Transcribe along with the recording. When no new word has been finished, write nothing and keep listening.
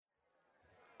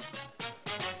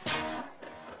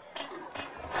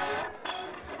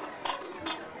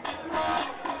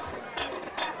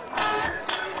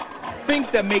things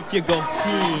that make you go,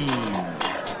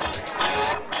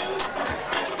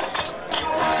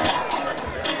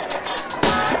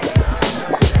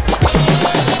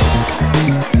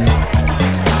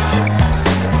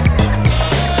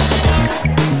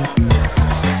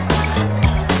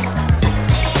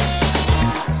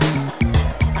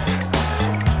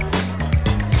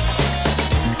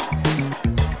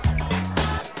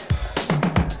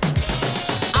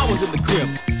 I was in the crib,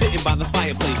 sitting by the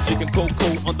fireplace, drinking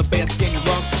cocoa on the bearskin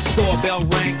rug. Doorbell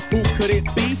rang, who could it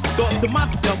be? Thought to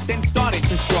myself, then started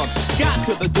to shrug. Got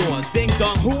to the door, ding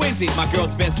dong, who is it? My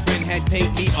girl's best friend had paid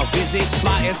me a visit.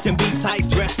 Fly as can be, tight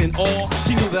dressed and all.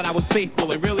 She knew that I was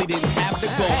faithful and really didn't have to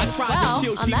go. I tried to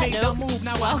chill, she made the move.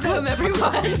 Now welcome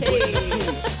everyone I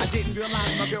didn't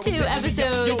realize my girl was to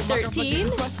episode 13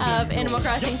 of Animal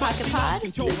Crossing Pocket Pod,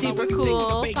 the super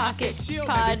cool Pocket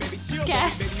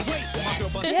Podcast.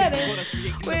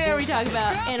 Where we talk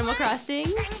about Animal Crossing,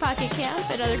 Pocket Camp,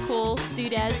 and other cool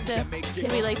doodads that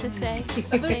we like to say.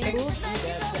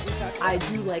 I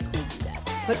do like cool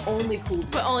doodads, but only cool.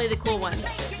 But only the cool ones.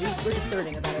 We're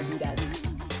discerning about our doodads.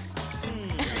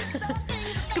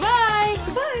 Goodbye!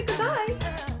 Goodbye.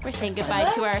 We're saying goodbye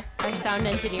to our sound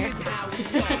engineer.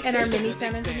 And our mini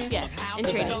sound engineer? Yes, in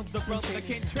training.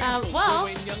 Well,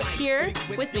 here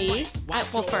with me,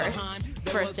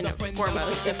 first and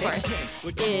foremost, of course,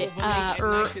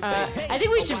 I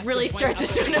think we should really start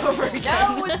this one over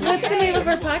again. What's the name of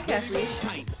our podcast,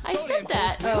 Leash? I said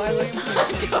that. Oh, I wasn't.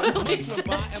 Totally said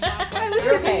that. I was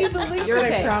You're giving okay. you the link You're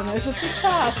that okay. I promised at the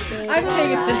top. I'm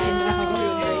paying attention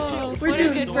now. We're What a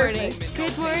doing good morning.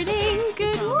 Good morning.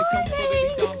 Good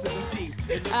morning.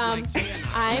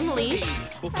 I'm Leash,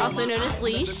 also known as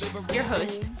Leash, your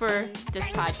host for this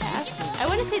podcast. I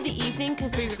want to say the evening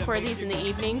because we record these in the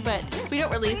evening, but we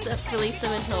don't release them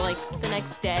until like the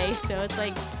next day. So it's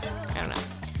like, I don't know.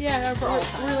 Yeah,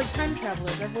 we're like time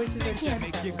travelers. Our voices are time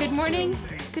travelers. Good morning,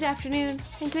 good afternoon,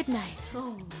 and good night.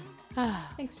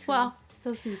 Thanks, Drew. Well,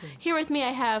 So soothing. here with me I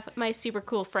have my super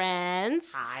cool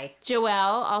friends. Hi.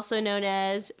 Joelle, also known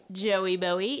as Joey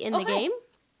Bowie in the hi. game.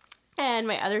 And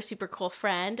my other super cool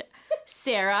friend,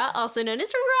 Sarah, also known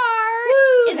as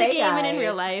Rar in the Hey, game and in guys.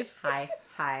 real life.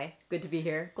 Hi. Good to be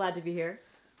here. Glad to be here.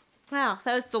 Wow,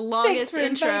 that was the Thanks longest for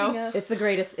inviting intro. us. It's the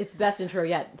greatest. It's best intro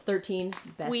yet. 13.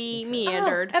 Best. We intro.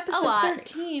 meandered episode a lot.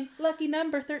 13. Lucky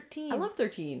number 13. I love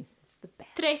 13. It's the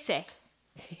best. Today say.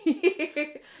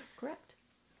 Correct.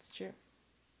 It's true.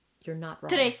 You're not wrong.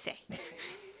 Today say.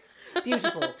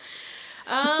 Beautiful.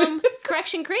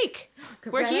 Correction Creek.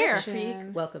 We're here.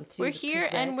 Correction. Welcome to. We're the here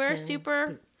and we're correction.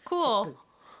 super cool.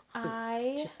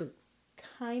 I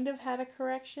kind of had a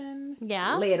correction.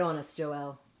 Yeah? Lay it on us,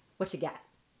 Joelle. What you got?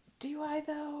 Do I,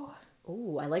 though?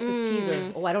 Oh, I like this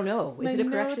teaser. Oh, I don't know. Is My it a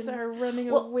correction? notes are running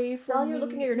Well, away from while you're me.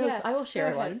 looking at your notes, Yes, I will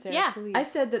share go ahead, one. Sarah, Yeah. please. I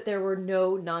said that there were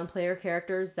no non-player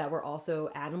characters that were also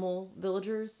animal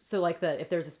villagers. So, like, that if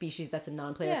there's a species that's a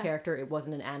non-player Yeah. character, it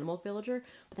wasn't an animal villager.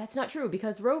 But that's not true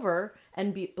because Rover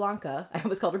and Blanca, I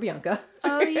almost called her Bianca.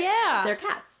 Oh, yeah. They're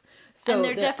cats. So And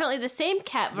they're definitely the same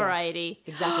cat variety.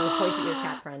 Yes, exactly. Point at your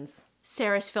cat friends.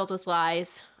 Sarah's filled with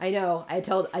lies. I know. I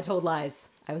told lies.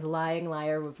 I was a lying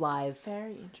liar with lies.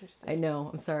 Very interesting. I know.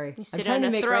 I'm sorry. You sit on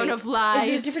a throne of lies.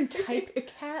 Is it a different type of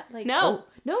cat? Like No.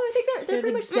 No, I think they're they're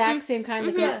pretty the much exact same kind.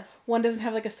 Like Yeah. one doesn't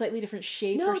have like a slightly different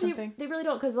shape No, or something. they really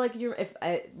don't, because like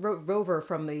Rover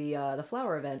from the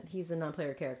flower event, he's a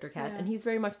non-player character cat, Yeah. and he's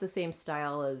very much the same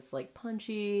style as like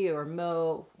Punchy or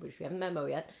Mo, which we haven't met Mo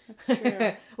yet. That's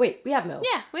true. Wait, we have Mo.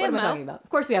 Yeah, we what have am I Mo. talking about? Of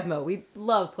course, we have Mo. We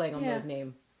love playing on Yeah. Mo's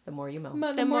name. The more you mow.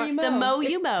 The more you mow. The mo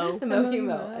you mow. The Mo you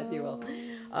mow, as you will.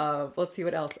 Let's see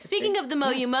what else. Speaking of the mo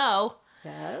you mow,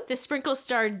 Yes. the Sprinkle the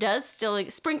Star does still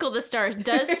exist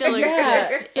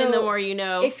Yeah, in the so More You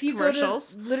Know If you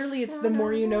commercials. go to, literally it's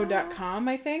themoreyouknow.com,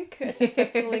 I think.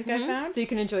 That's the link I found. So you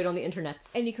can enjoy it on the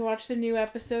internets. And you can watch the new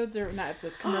episodes, or not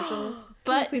episodes, commercials.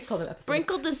 But please call them episodes.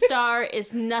 Sprinkle the Star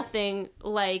is nothing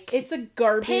like It's a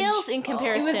garbage. pales in It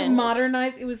comparison. was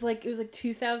modernized. It was like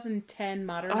 2010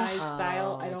 modernized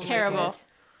style. I It's don't terrible. Like it.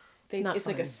 It's not It's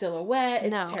like fun. a silhouette.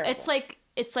 It's no, terrible.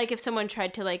 it's like if someone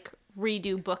tried to like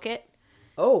redo Book It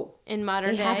Oh, in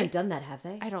modern they day. haven't done that, have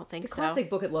they? I don't think The so. classic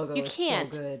Book It logo You is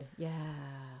can't. so good. Yeah.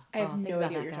 I have think no about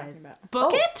idea what that, you're guys. talking about.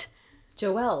 Book Oh. It?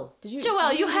 Joelle, did you?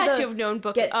 Joelle, did you had do to the have known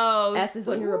Book get It. Oh, S's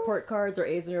on your report cards or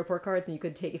A's on your report cards, and you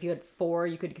could take, if you had 4,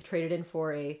 you could trade it in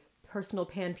for a personal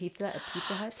pan pizza at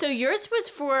Pizza Hut. so yours was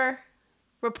for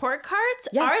report cards?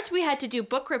 Yes. Ours we had to do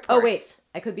book reports. Oh wait,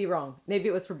 I could be wrong. Maybe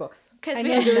it was for books. Because I we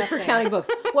know had It was for Nothing. counting books.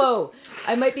 Whoa,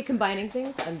 I might be combining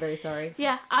things. I'm very sorry.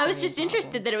 Yeah, I was Any just interested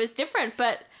problems? that it was different,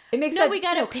 but It makes No, sense. we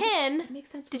got a 'cause pin. It makes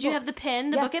sense. For Did you have the books. pin,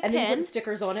 the Yes, book at and then you pin? put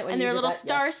stickers on it. When And you there are did little that.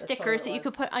 star Yes, that's totally stickers what that it you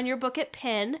could was. put on your book at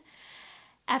pin.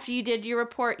 After you did your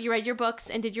report, you read your books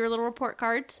and did your little report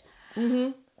cards.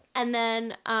 Mm-hmm. And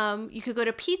then you could go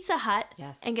to Pizza Hut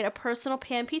Yes. and get a personal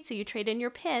pan pizza. You trade in your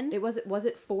pin. Was it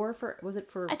for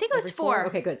I think it was every 4.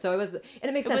 Okay, good. So it was, and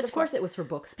it makes sense. was Of course, it was for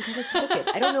books because it's a book.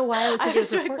 I don't know why I was I thinking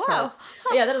was it was like, report wow. cards.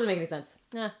 Yeah, that doesn't make any sense.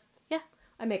 Nah, Yeah.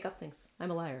 I make up things.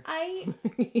 I'm a liar. I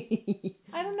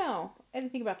don't know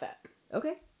anything about that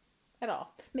Okay, at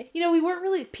all. You know, we weren't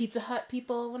really Pizza Hut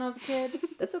people when I was a kid,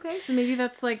 that's okay. so maybe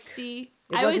that's like See,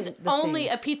 It I was wasn't the only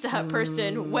thing. a Pizza Hut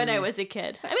person when I was a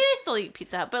kid. I mean, I still eat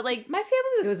Pizza Hut, but like, my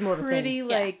family was, It was more of a pretty thing.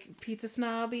 Yeah. like pizza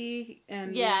snobby,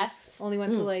 and Yes. we only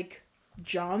went to like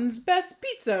John's Best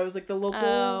Pizza. It was like the local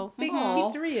Oh. big Aw.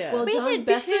 pizzeria. Well, We John's did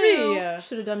Best too. Pizzeria.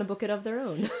 should have done a bucket of their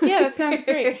own. Yeah, that sounds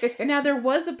great. Now there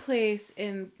was a place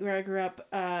in where I grew up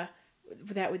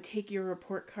that would take your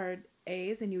report card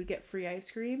A's and you would get free ice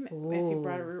cream if you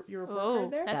brought your report oh,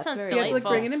 card there. that That's sounds very You had to like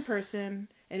delightful. bring it in person,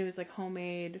 and it was like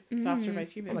homemade soft serve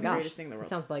ice cream. Oh It's my the gosh, greatest thing in the it world.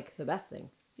 sounds like the best thing.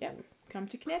 Yeah, come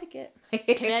to Connecticut.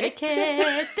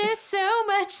 Connecticut, there's so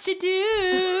much to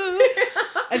do.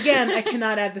 Again, I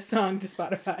cannot add the song to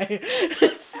Spotify.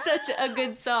 It's such a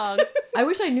good song. I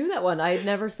wish I knew that one. I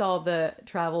never saw the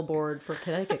travel board for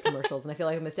Connecticut commercials, and I feel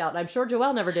like I missed out. And I'm sure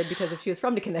Joelle never did because if she was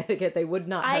from Connecticut, they would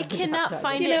not. I have been cannot advertising.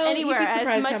 find You it know, you'd be anywhere. As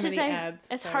surprised how much as many ads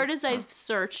as there hard as I've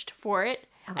searched for it,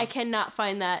 I cannot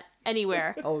find that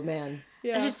anywhere. Oh man,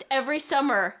 Yeah. Just every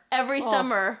summer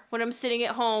when I'm sitting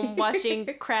at home watching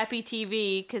crappy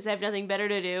TV because I have nothing better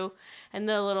to do, and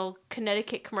the little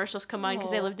Connecticut commercials come on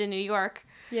because I Aw. lived in New York,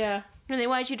 Yeah, and they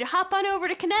want you to hop on over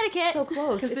to Connecticut. so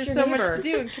close. because It's there's your so much neighbor. to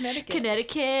do in Connecticut.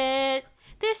 Connecticut,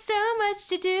 there's so much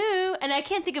to do, and I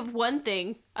can't think of one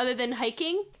thing other than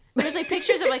hiking. There's like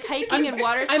pictures of like hiking and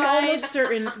water I'm almost slides.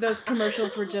 certain those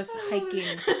commercials were just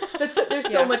hiking.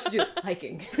 There's so much to do.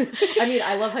 Hiking. I mean,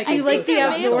 I love hiking. Do you like too, the so- There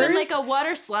may have been outdoors? like a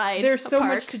water slide. There's so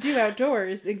park. much to do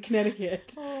outdoors in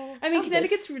Connecticut. I mean, sounds good.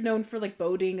 Connecticut's known for like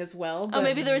boating as well. Oh, But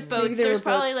maybe there was maybe boats. there There's were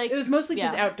probably boats. like It was mostly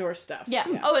just yeah. outdoor stuff. Yeah.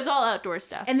 Oh, it's all outdoor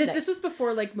stuff. And this Nice. was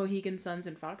before like Mohegan Suns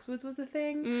and Foxwoods was a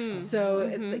thing. So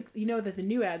it, like, you know that the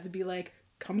new ads would be like,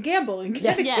 "Come gamble in Yes.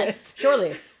 Connecticut." Yes.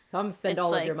 Surely, come spend It's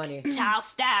all like of your money.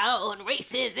 Charlestown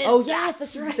races and Oh stuff. yes,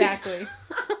 that's right. Exactly.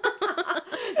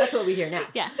 That's what we hear now.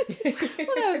 Yeah.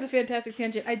 Well, that was a fantastic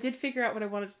tangent. I did figure out what I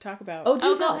wanted to talk about. Oh, do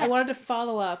Oh, go tell. I wanted to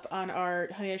follow up on our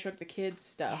Honey, I Shrunk the Kids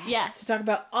stuff. Yes. To talk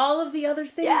about all of the other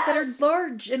things that are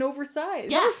large and oversized.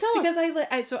 Yes, tell us.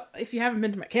 Because so if you haven't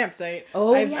been to my campsite,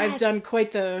 Oh, I've yes. done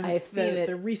quite the I have seen it.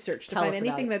 the research to Tell find us about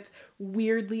anything it. that's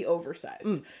weirdly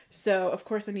oversized. So of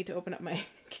course I need to open up my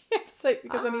campsite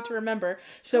because I need to remember.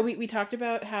 So we talked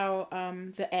about how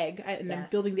the egg, and I'm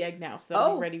Yes. building the egg now, so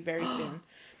that'll Oh. be ready very soon.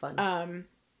 Fun.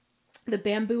 The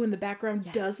bamboo in the background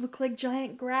Yes. does look like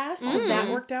giant grass, so that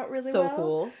worked out really so well.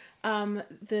 cool.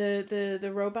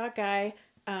 The robot guy,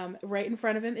 right in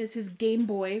front of him is his Game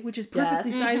Boy, which is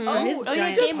perfectly Yes. sized for his yeah,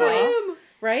 giant Game Boy, Boy.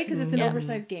 right? Because it's an Yeah.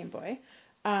 oversized Game Boy.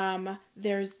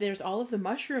 There's all of the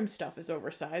mushroom stuff is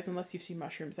oversized, unless you've seen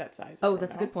mushrooms that size. I Oh, don't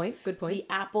that's a know. good point. Good point. The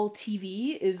Apple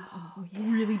TV is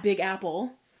really big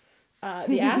Apple.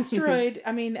 The asteroid,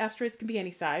 I mean, asteroids can be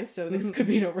any size, so this could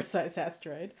be an oversized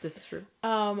asteroid. This is true.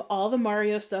 All the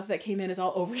Mario stuff that came in is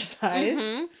all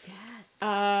oversized. Yes.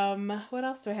 What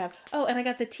else do I have? Oh, and I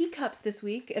got the teacups this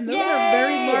week, and those are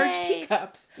very large Yay!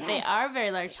 teacups. They are very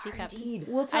large teacups. Indeed.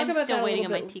 We'll talk I'm about still that waiting a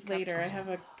on little my bit teacups.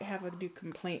 later. I have a new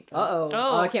complaint. though. Uh-oh.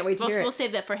 Oh, I can't wait to hear it. We'll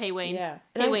save that for Hey Wayne. Yeah.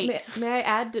 And Hey, I- wait. May I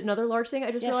add another large thing?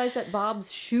 I just Yes. realized that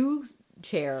Bob's shoe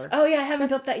chair. Oh yeah, I haven't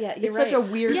built that yet. You're it's right. such a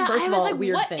weird, Yeah, first I of was all, like,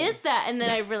 weird what thing. is that? And then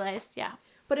Yes. I realized, yeah.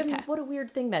 But I mean, Okay. what a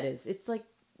weird thing that is. It's like,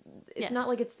 it's Yes. not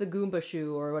like it's the Goomba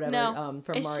shoe or whatever No,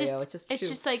 from it's Mario. just, it's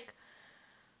just shoe. like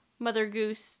Mother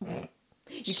Goose.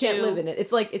 You can't live in it.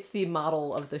 It's like, it's the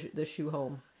model of the shoe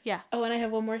home. Yeah. Oh, and I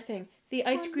have one more thing. The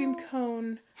ice cream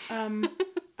cone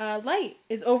light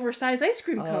is oversized ice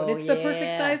cream cone. Oh, It's the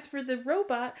perfect yeah. size for the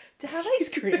robot to have ice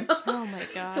cream. Oh my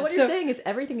god. So what you're saying is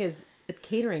everything is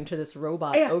catering to this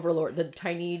robot Yeah. overlord, the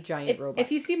tiny giant robot.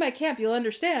 If you see my camp, you'll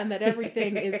understand that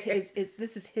everything is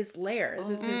this is his lair.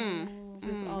 This is this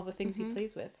is all the things he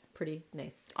plays with. Pretty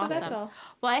nice. So that's Awesome. all.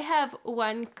 Well, I have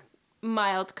one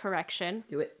mild correction.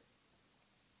 Do it.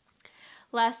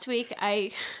 Last week,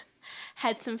 I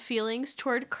had some feelings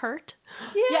toward Kurt.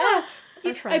 Yeah. Yes.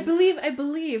 Our I friend.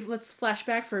 believe. Let's flash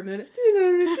back for a minute.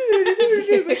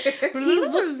 He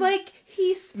looks like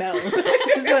he smells. Is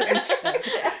what I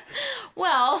said.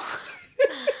 Well,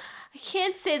 I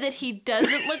can't say that he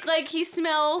doesn't look like he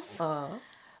smells,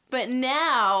 but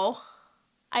now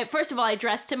First of all, I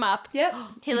dressed him up. Yep.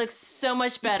 He looks so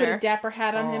much Put a better. dapper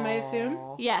hat on him, I assume.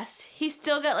 Yes, he's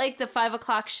still got like the 5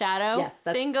 o'clock shadow Yes,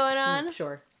 that's thing going on.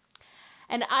 Sure.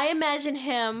 And I imagine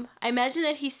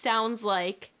that he sounds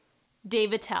like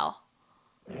Dave Attell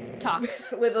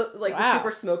talks. With like Wow. the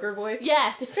super smoker voice.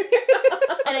 Yes.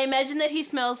 And I imagine that he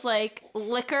smells like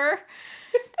liquor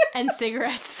and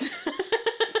cigarettes.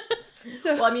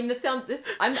 So Well, I mean, this sounds.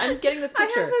 I'm getting this I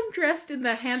picture. have him dressed in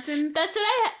the Hampton. That's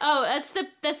what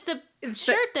that's the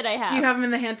shirt that I have. You have him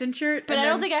in the Hampton shirt, but I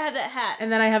don't think I have that hat.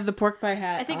 And then I have the pork pie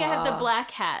hat. I think I have the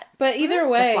black hat. But either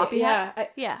way, floppy yeah,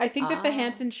 hat? Yeah. I think that the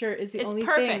Hampton shirt is the It's only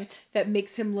perfect. thing that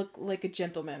makes him look like a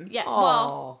gentleman. Yeah,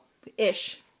 well,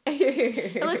 Ish.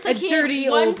 it looks like a he dirty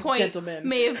at one old point gentleman.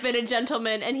 may have been a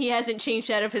gentleman and he hasn't changed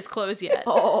out of his clothes yet.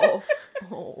 Oh.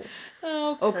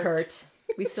 Oh, Kurt.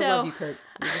 We still So- love you, Kurt.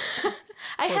 You just-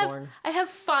 Forlorn. I have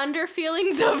fonder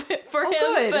feelings of it for him,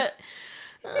 good. but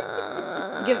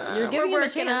you're giving we're him a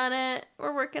working chance. on it.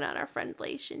 We're working on our friend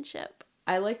relationship.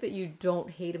 I like that you don't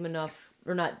hate him enough,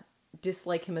 or not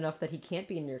dislike him enough that he can't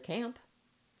be in your camp.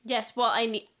 Yes, well, I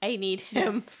need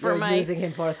him for You're my using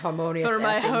him for his harmonious. for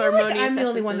my essence. harmonious I'm the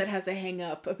only one that essences. has a hang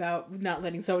up about not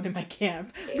letting someone in my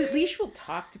camp. Leash will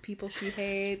talk to people she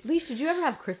hates. Leash, did you ever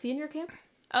have Chrissy in your camp?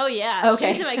 Oh yeah, Okay. she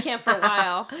was in my camp for a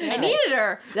while. I needed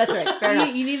her. That's right. Fair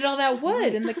enough. You needed all that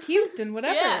wood and the cute and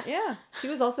whatever. Yeah. She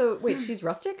was also she's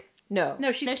rustic. No.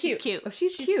 No, she's No, cute. she's cute. Oh,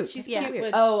 she's cute. she's That's cute weird.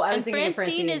 with- Oh, I was And thinking of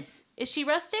Francine Francine. is she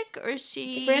rustic or is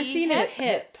she Francine is hip?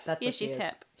 hip. That's Yeah, what she she's is.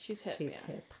 hip. She's hip. She's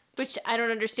yeah. hip. Which I don't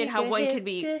understand how one could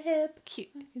be hip. cute.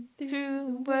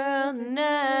 Through world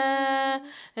now,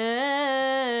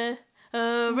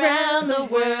 around the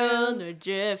world, we're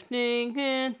drifting.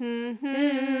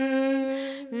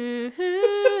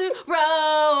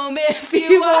 Rome, if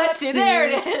you want to. There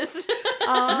it is.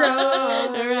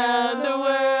 Oh. Around the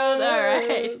world. All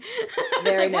right. It's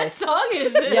Very like, what nice. song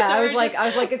is this? Yeah, So I was we're like,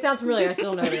 just- it sounds familiar. I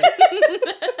still know what it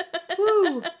is.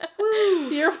 Woo, woo.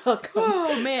 You're welcome.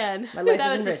 oh man, My life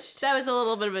that is was enriched. that was a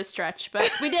little bit of a stretch, but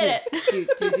we did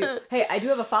it. Do. Hey, I do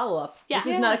have a follow-up. Yeah.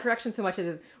 This is not a correction so much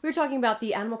as we were talking about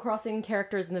the Animal Crossing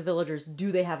characters and the villagers.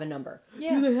 Do they have a number?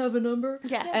 Yeah. Do they have a number?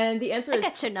 Yes. And the answer I is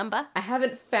got your number. I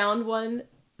haven't found one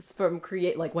from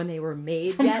like when they were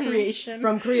made yet. Creation.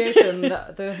 From creation,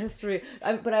 the history.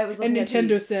 But I was and looking at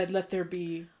Nintendo said, "Let there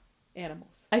be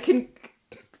animals." I can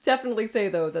definitely say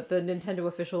though that the Nintendo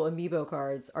official amiibo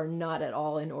cards are not at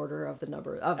all in order of the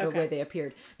number of the way they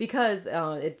appeared, because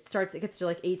it gets to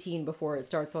like 18 before it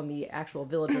starts on the actual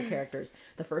villager characters.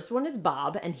 The first one is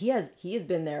Bob, and he has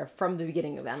been there from the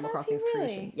beginning of Animal Crossing's really?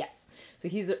 creation. Yes, so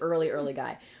he's an early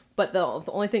guy. But the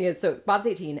only thing is, so Bob's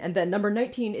 18, and then number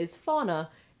 19 is Fauna.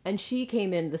 And she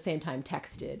came in the same time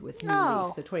Tex did with New Oh,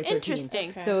 Leaf, so 2013. interesting.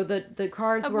 Okay. So the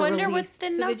cards I were wonder released. what's the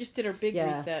So they number. just did a big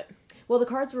Yeah. reset. Well, the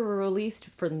cards were released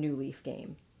for the New Leaf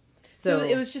game. So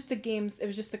it was just the games. It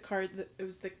was just the card. It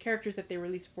was the characters that they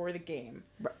released for the game.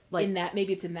 like in that,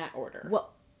 maybe it's in that order.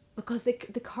 well, because the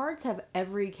cards have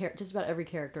just about every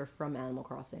character from Animal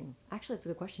Crossing. Actually, that's a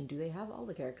good question. Do they have all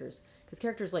the characters? Because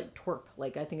characters like Twerp,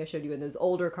 like I think I showed you in those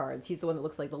older cards. He's the one that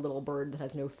looks like the little bird that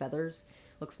has no feathers.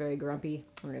 Looks very grumpy.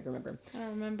 I don't even remember. I don't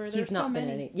remember. There's He's not so been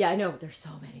many. any. Yeah, I know. There's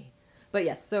so many. But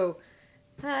yes, so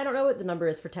I don't know what the number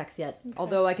is for Tex yet.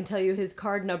 Although I can tell you his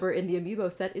card number in the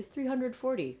amiibo set is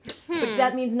 340. But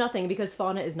that means nothing because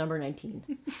Fauna is number 19.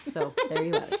 So there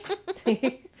you have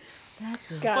it.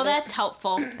 That's it. Got Well, it. that's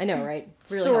helpful. I know, right?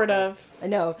 Really Sort helpful. of. I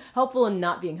know. Helpful and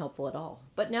not being helpful at all.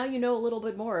 But now you know a little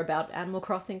bit more about Animal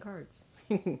Crossing cards.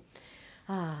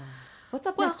 What's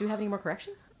up next? Do we have any more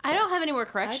corrections? I don't have any more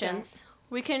corrections.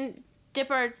 We can dip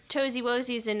our toesy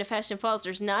woesies into Fashion Falls.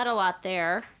 There's not a lot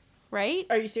there, right?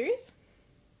 Are you serious?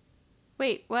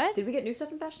 Wait, what? Did we get new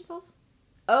stuff in Fashion Falls?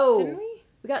 Oh. Didn't we?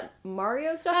 We got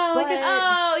Mario stuff? Oh, But- I guess-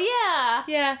 Oh, yeah.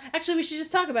 Yeah. Actually, we should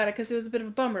just talk about it because it was a bit of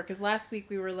a bummer. Because last week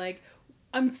we were like,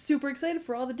 I'm super excited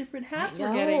for all the different hats we're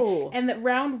know. getting. And that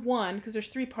round one, because there's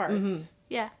 3 parts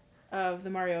Yeah. of the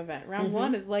Mario event. Round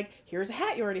one is like, here's a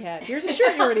hat you already had. Here's a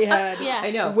shirt you already had. Yeah. I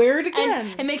know. Wear it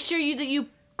again. And make sure that you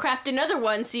craft another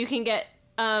one so you can get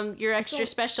your extra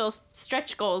special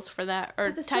stretch goals for that, or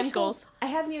But the time stretch goals. I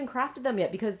haven't even crafted them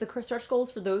yet because the stretch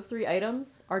goals for those 3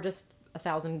 items are just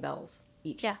 1,000 bells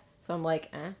each. Yeah. So I'm like,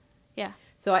 eh. Yeah.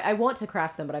 So I want to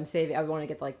craft them, but I'm saving. I want to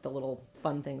get like the little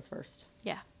fun things first.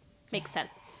 Yeah. Makes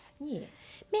sense. Yeah.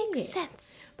 Makes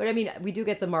sense. But I mean, we do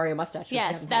get the Mario mustache. which we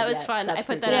Yes, haven't that had was yet. fun. That's I put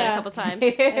pretty that cool. on a couple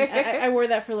times. And I wore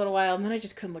that for a little while, and then I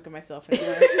just couldn't look at myself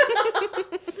anymore.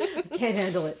 Can't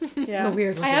handle it. It's Yeah. so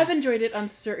weird. I have enjoyed it on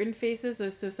certain faces.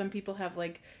 So some people have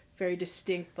like very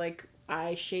distinct like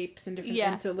eye shapes and different Yeah.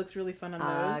 things, so it looks really fun on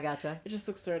those. Gotcha. It just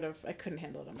looks sort of, I couldn't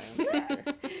handle it on my own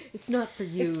character. It's not for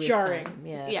you. It's this jarring. time.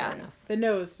 Yeah, Yeah. fair enough. The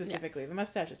nose specifically, the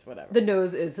mustache is whatever. The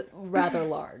nose is rather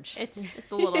large.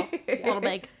 It's a little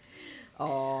big.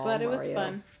 Oh, But it was Mario.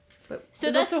 fun. But So It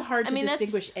was that's also hard to that's-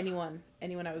 distinguish anyone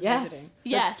I was yes, visiting.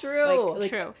 Yes. that's true. Like,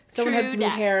 True. Someone True had blue that.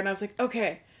 hair, and I was like,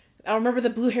 okay, I'll remember the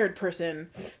blue-haired person,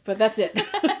 but that's it.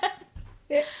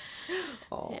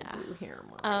 oh, Yeah. blue hair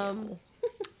Mario.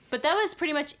 But that was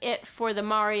pretty much it for the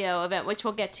Mario event, which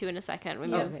we'll get to in a second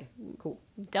when we Okay, cool.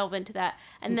 delve into that.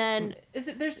 And then Is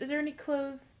there any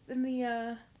clothes in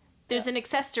the? there's an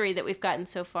accessory that we've gotten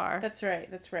so far. That's right.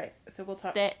 So we'll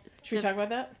talk. That Should we talk about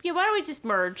that? Yeah, why don't we just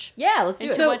merge? Yeah, let's do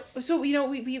And it. so So, what's- so you know,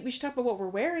 we should talk about what we're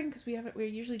wearing because we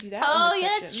usually do that. Oh, in this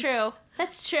yeah, that's section. true.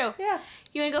 That's true. Yeah,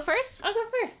 You want to go first? I'll go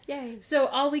first. Yay. So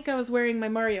all week I was wearing my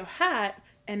Mario hat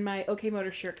and my OK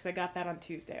Motor shirt because I got that on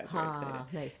Tuesday. I was very excited.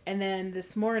 Nice. And then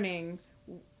this morning,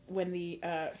 when the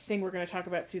thing we're going to talk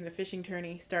about soon, the fishing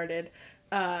tourney started,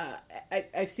 I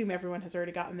assume everyone has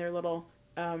already gotten their little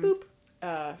Boop.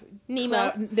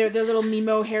 Nemo. their little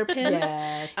Nemo hairpin.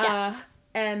 Yes.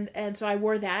 And so I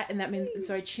wore that, and that means, and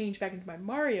so I changed back into my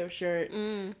Mario shirt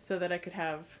so that I could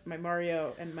have my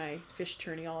Mario and my fish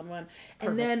tourney all in one.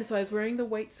 And then, Perfect. so I was wearing the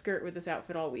white skirt with this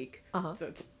outfit all week. Uh-huh. So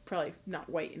it's probably not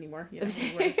white anymore. You know,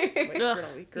 I'm wearing this white skirt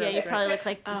all week. Yeah, you Gross, probably right? look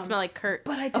like smell like Kurt.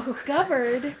 But I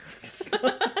discovered,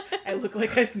 I look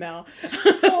like I smell.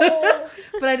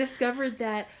 But I discovered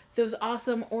that those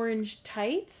awesome orange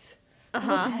tights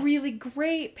look really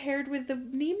great paired with the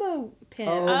Nemo pin.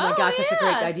 Oh my Oh, gosh, that's a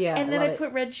great yeah. idea. And then Love I it.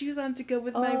 put red shoes on to go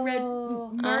with my red Oh.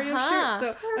 Mario shirt.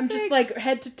 So I'm just Perfect. like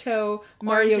head to toe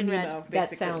Mario and red. Nemo, That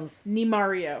basically. sounds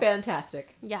Nemario.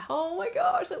 fantastic. Yeah. Oh my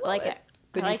gosh, I love like it. it.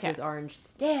 Good I use like of those orange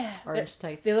Yeah. orange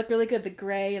tights. They look really good. The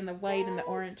gray and the white and the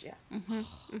orange. Yeah.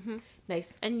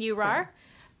 Nice. And you, Rar?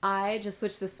 I just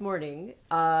switched this morning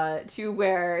to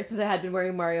wear, since I had been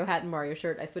wearing Mario hat and Mario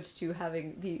shirt, I switched to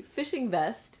having the fishing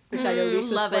vest, which I know Leaf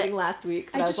was love sporting it. last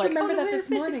week. I but just was like, remember oh, that wear this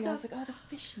fishing morning. I stuff. was like, oh, the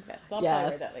fishing vest. So I'll probably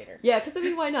wear that later. Yeah, because I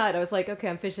mean, why not? I was like, okay,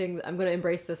 I'm fishing. I'm going to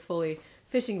embrace this fully.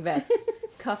 Fishing vest,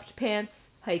 cuffed pants,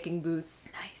 hiking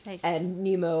boots, Nice. and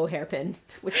Nemo hairpin.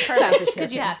 Which Perfect, because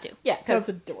 'cause you have to. Yeah, Sounds 'cause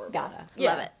adorable. gotta.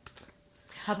 Love it.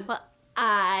 How- Well,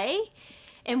 I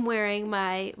am wearing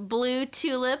my blue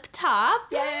tulip top.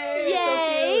 Yay!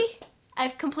 Yay! So cute.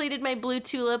 I've completed my blue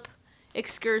tulip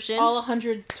excursion. All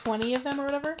 120 of them or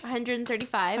whatever?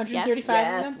 135. 135 Yes. of them?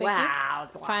 Yes, Thank you.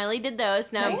 wow. Finally did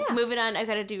those. Now Nice. I'm moving on. I've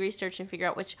got to do research and figure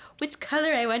out which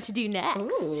color I want to do next.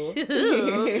 Ooh.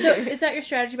 So is that your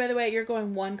strategy, by the way? You're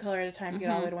going one color at a time to get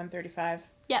all the way to 135?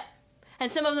 Yep.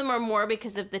 And some of them are more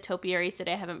because of the topiaries that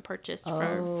I haven't purchased for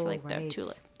Oh, like the right.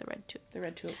 tulip, the red tulip. The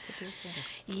red tulip.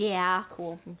 Yeah.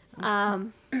 Cool.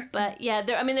 But yeah,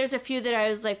 there's a few that I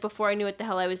was like, before I knew what the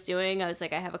hell I was doing, I was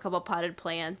like, I have a couple potted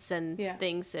plants and Yeah.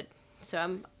 things that, so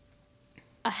I'm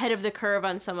ahead of the curve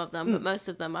on some of them, but most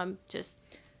of them I'm just,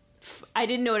 I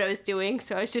didn't know what I was doing,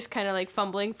 so I was just kind of like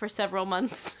fumbling for several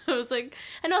months. I was like,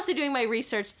 and also doing my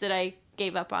research that I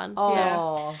gave up on. Oh,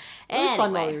 So, it was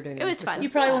fun while anyway, you were doing it that, was for fun. sure. You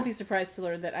probably won't be surprised to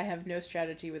learn that I have no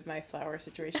strategy with my flower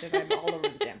situation. I'm all over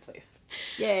the damn place.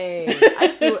 Yay!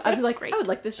 I'm like, Great. I would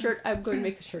like this shirt. I'm going to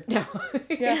make the shirt now.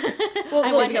 Yeah. Well, I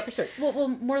Well, want pick it. up the shirt. well,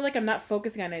 more like I'm not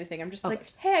focusing on anything. I'm just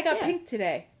like, hey, I got Yeah. pink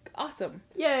today. Awesome.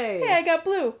 Yay! Hey, I got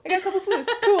blue. I got a couple blues.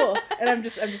 Cool. And I'm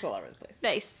just all over the place.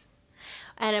 Nice.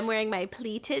 And I'm wearing my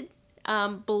pleated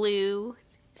blue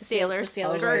sailor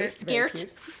sailor skirt, Very skirt,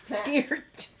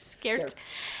 cute. skirt,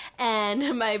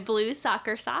 and my blue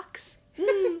soccer socks.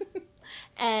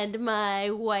 And my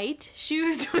white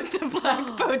shoes with the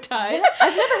black bow ties.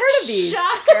 I've never heard of these.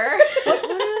 Shocker!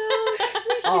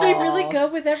 Do they really Aw. go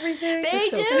with everything? They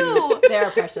So do. cute. They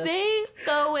are precious. They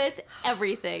go with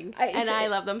everything, and I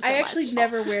love them so much. I actually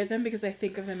never wear them because I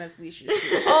think of them as leashes.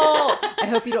 Oh, I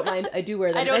hope you don't mind. I do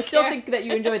wear them. I don't I still care. think that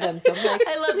you enjoy them. So I'm like,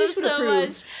 I love they them should so approve.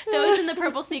 much. Those and the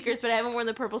purple sneakers, but I haven't worn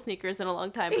the purple sneakers in a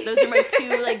long time. But those are my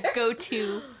two like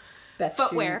go-to. Best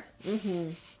Footwear.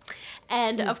 shoes.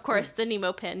 And of course the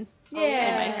Nemo pin. Yeah.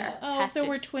 In my hair. Oh, Has so to.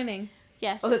 we're twinning.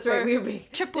 Yes. Oh, that's right. we're We're this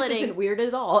tripleting. isn't weird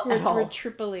at all. We're, At all. we're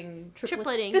tripling.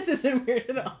 Tripleting. This isn't weird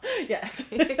at all. Yes.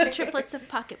 Triplets of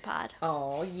Pocket Pod.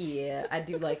 Oh yeah, I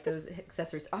do like those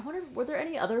accessories. I wonder, were there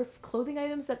any other clothing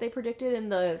items that they predicted in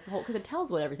the whole? Because it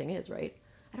tells what everything is, right?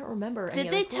 I don't remember.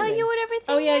 Did they tell you what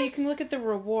everything Oh yeah, was? you can look at the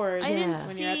rewards I didn't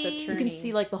when you're at the see- tourney. You can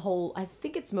see like the whole. I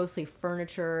think it's mostly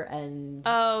furniture and.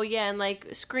 Oh yeah, and like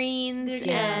screens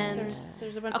and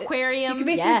there's a bunch. aquariums. You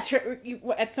can basically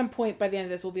Yes. at some point by the end of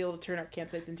this, we'll be able to turn our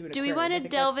campsites into an Do we aquarium. want I to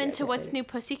think delve that's into the What's idea. New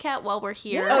Pussycat while we're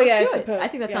here? Oh, yeah, I do it. suppose. I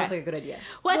think that Yeah. sounds like a good idea.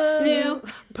 What's Whoa. new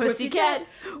Pussycat?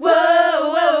 Whoa,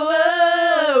 whoa,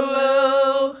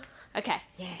 whoa, whoa. Okay.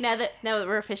 Now that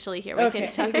we're officially here, we Okay,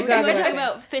 can talk. we can Do you talk want to talk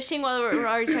about about fishing while we're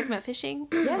already talking about fishing?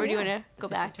 Or do you want to go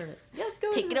back? Turn it. Yeah, let's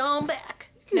go. Take it on back.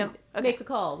 No. Okay. Make the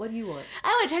call. What do you want? I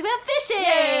want to talk about fishing.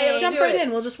 Yay. Jump Do right it.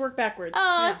 in. We'll just work backwards.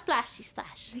 Oh, Yeah. splashy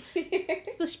splash.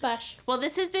 Splish splash. Well,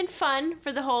 this has been fun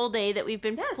for the whole day that we've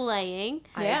been Yes. playing.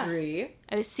 I Yeah. agree.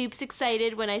 I was super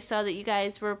excited when I saw that you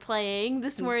guys were playing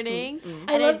this morning.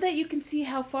 I And love that you can see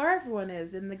how far everyone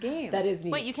is in the game. That is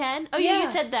neat. What, you can? Oh yeah, Yeah. you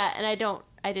said that, and I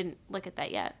didn't look at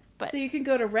that yet. But So you can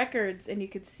go to records and you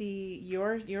could see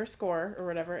your score or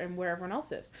whatever and where everyone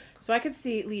else is. So I could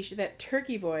see, Leash, that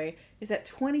Turkey Boy is at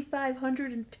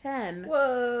 2,510.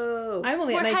 Whoa. I'm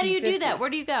only at how do you do 1950. that?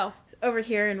 Where do you go? Over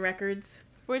here in records.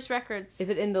 Where's records? Is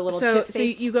it in the little So chip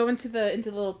face? you go into the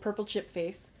little purple chip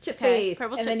face. chip Okay, face.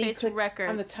 purple and chip then you face click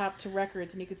records on the top to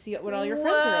records and you can see what all your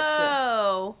friends are up to.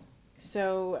 Whoa.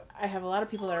 So I have a lot of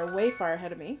people that are way far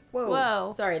ahead of me. Whoa.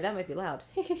 Whoa. Sorry, that might be loud.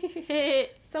 Whoa.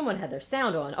 Someone had their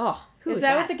sound on. Oh, who Is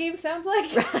that what the game sounds like?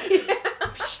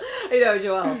 I know,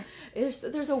 Joelle.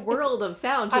 There's a world of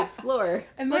sound to explore.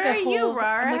 I'm Where are a you, whole-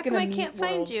 Rar? I'm How like in come a I can't meat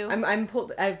find world. you? I'm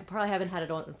pulled. I probably haven't had it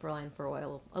on for a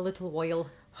while. A little while.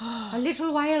 A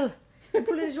little while. I'm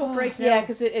pulling it up right now. Yeah,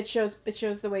 because it shows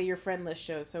the way your friend list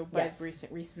shows. So by Yes.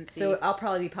 recency. So I'll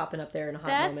probably be popping up there in a hot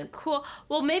That's moment. cool.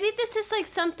 Well, maybe this is like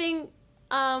something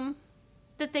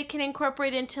that they can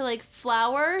incorporate into like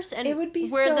flowers and It would be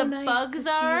where so the nice bugs to see,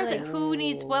 are. like- That who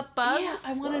needs what bugs? yeah,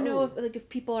 I want to know if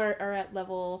people are at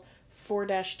level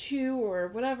 4-2 or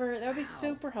whatever. That would be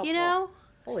super helpful. You know,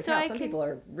 Holy so cow! I Some can people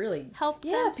are really. help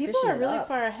Yeah, them. people fishing are it really up.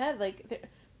 far ahead. Like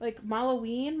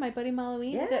Maloween, my buddy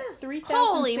Maloween is at Yeah.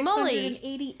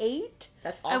 3,688.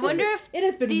 That's I awesome. wonder if It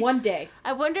has been these- one day.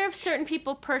 I wonder if certain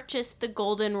people purchased the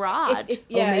golden rod. If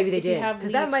Oh, maybe they if you did. have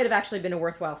Because that leaves. might have actually been a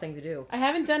worthwhile thing to do. I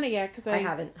haven't done it yet because I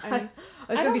haven't. I'm- I was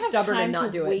I gonna don't be have stubborn time and not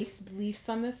to do it. waste leaves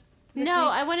on this. no, week.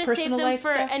 I want to save Personal them life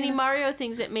for stuff, any you know? Mario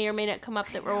things that may or may not come up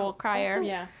that will require. Also,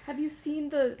 Yeah. Have you seen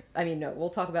the? I mean, no. We'll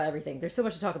talk about everything. There's so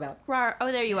much to talk about. Rar.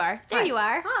 Oh, there you are. There Hi. you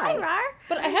are. Hi. Rar.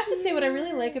 But I have to say, what I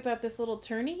really like about this little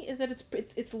tourney is that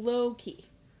it's low key.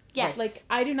 Yes. Like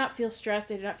I do not feel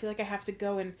stressed. I do not feel like I have to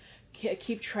go and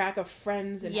keep track of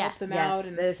friends and help Yes. them Yes, out.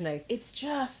 And that is nice. it's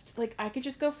just like I could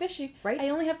just go fishing. Right. I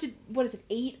only have to. What is it?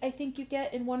 8? I think you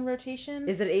get in one rotation.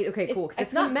 Is it 8? Okay, cool. Because I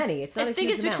it's not think- many. It's not I a think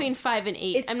huge it's amount. between 5 and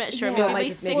 8. I'm not sure. yeah. So it Maybe might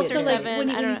just make 6 it or so, like 7. when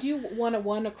I you don't know. do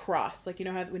one across, like you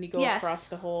know how when you go Yes. across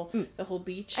the whole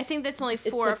beach. I think that's only it's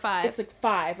 4 or like, 5. It's like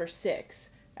 5 or 6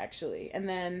 actually, and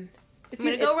then it's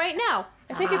I'm gonna go right now.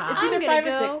 I think it's I'm either gonna 5 or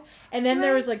go 6, and then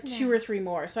there was like right 2 or 3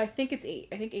 more. So I think it's 8.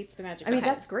 I think 8's the magic. I mean,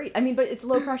 number. that's great. I mean, but it's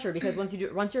low pressure because once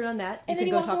you're done that, you And then can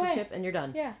you go walk talk to away. Chip and you're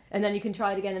done. Yeah. And then you can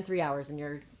try it again in 3 hours and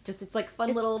you're just, it's like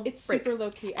fun little It's break. super low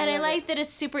key. And I love like it. that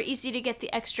it's super easy to get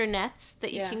the extra nets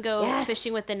that you Yeah. can go Yes.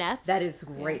 fishing with the nets. That is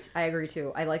great. I agree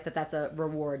too. I like that that's a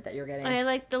reward that you're getting. And I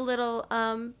like the little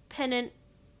pennant.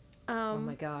 Oh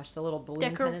my gosh, the little balloon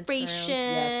pennants around. Decoration.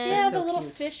 Yes, Yeah, they're the so little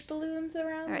cute. fish balloons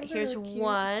around. All right, those are here's really cute.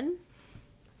 one.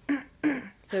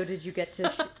 So did you get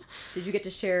to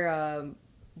share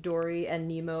Dory and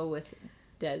Nemo with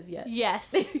Des yet?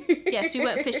 Yes. Yes, we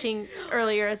went fishing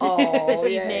earlier this Oh,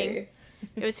 yay. evening.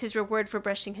 It was his reward for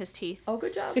brushing his teeth. Oh,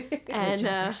 good job. And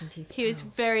job brushing teeth. he was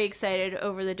very excited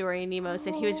over the Dory and Nemos,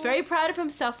 and he was very proud of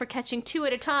himself for catching 2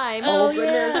 at a time. Oh, Oh,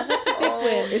 goodness. yeah, that's a big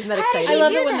win. Isn't that How did exciting? I he love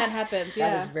do it when that? that happens. Yeah.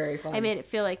 That is very fun. I made it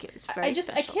feel like it was very I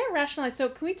special. can't rationalize. So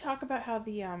can we talk about how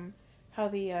the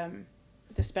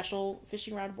special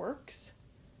fishing rod works?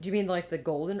 Do you mean like the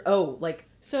golden? Oh, like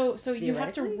So you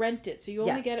have to Theoretically? rent it. So you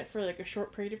only Yes. get it for like a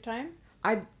short period of time.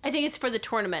 I think it's for the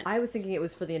tournament. I was thinking it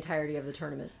was for the entirety of the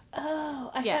tournament. Oh,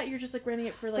 I Yeah. thought you were just like renting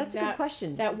it for like That's a that. good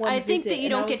question. That one. I think that visit. you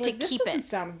And I don't was get to like, this keep doesn't it.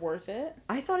 sound worth it.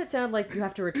 I thought it sounded like you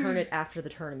have to return it after the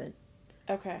tournament.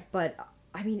 Okay. But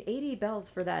I mean, 80 bells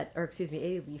for that, or excuse me,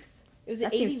 80 leaves. It was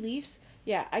That 80 seems- leaves.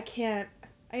 Yeah, I can't.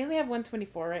 I only have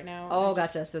 124 right now. Oh, I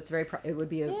just- gotcha. So it's very. It would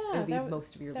be. It would be that would-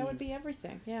 most of your That leaves. would be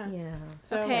everything. Yeah. Yeah.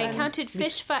 So, Okay, I um, counted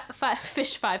fish five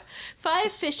fish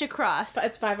across.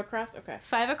 It's 5 across. Okay.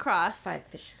 5 across. 5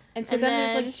 fish. And so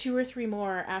then there's like 2 or 3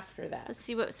 more after that. Let's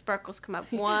see what sparkles come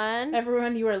up. 1.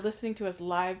 Everyone, you are listening to us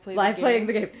live play playing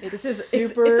the game. It's This is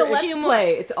super. it's a let's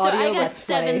play. It's audio. So I got let's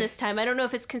 7 play. this time. I don't know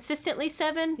if it's consistently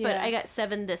 7, but Yeah. I got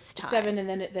 7 this time. 7, and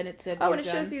then it said. Oh, and it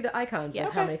shows you the icons of how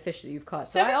Okay. many fish that you've caught.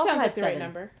 So 7 I also sounds had like the 7. right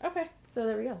number. Okay. So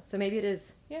there we go. So maybe it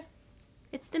is.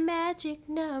 It's the magic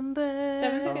number.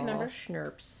 7's a good number.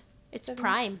 Schnurps. It's 7's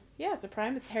prime. Yeah, it's a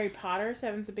prime. It's Harry Potter.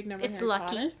 7's a big number. It's Harry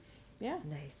lucky. Potter. Yeah.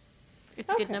 Nice. It's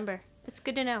a good Okay. number. It's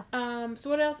good to know. So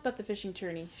what else about the fishing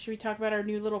tourney? Should we talk about our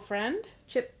new little friend?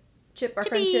 Chip, our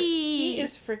friend Chip. He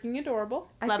is freaking adorable.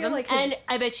 I Love feel him. like his- And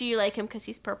I bet you like him because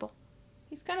he's purple.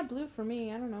 He's kind of blue for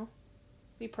me. I don't know.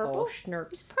 Be purple? Oh,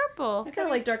 Schnurps. Purple. It's kind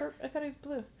of like dark. I thought he was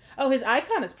blue. Oh, his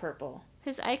icon is purple.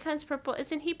 His icon's purple.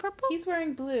 Isn't he purple? He's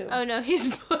wearing blue. Oh no,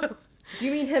 he's blue. Do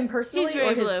you mean him personally He's very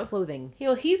or his blue. clothing?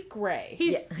 He's gray.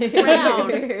 He's Yeah.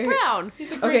 brown. Brown.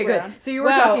 He's a Okay, gray good. brown. So you were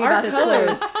Wow, talking our about his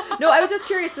colors. clothes. No, I was just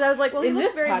curious because I was like, well, he In looks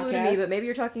this very blue to me, podcast- but maybe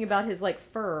you're talking about his like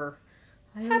fur.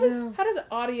 I How don't know. does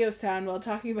audio sound while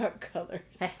talking about colors?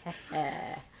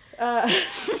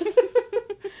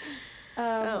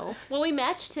 Oh. Well, we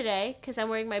matched today because I'm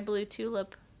wearing my blue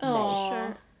tulip. Aw.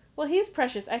 Sure. Well, he's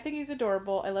precious. I think he's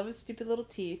adorable. I love his stupid little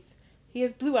teeth. He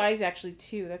has blue eyes actually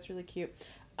too. That's really cute.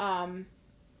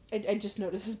 I just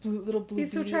noticed his little blue.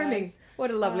 He's so beady charming. eyes. What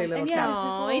a lovely little and yeah, cat. his Oh,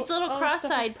 little- he's a little all his stuff is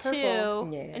cross-eyed purple.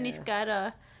 too. Yeah. And he's got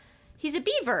a. He's a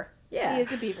beaver. Yeah. He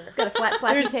is a beaver. He's got a flat,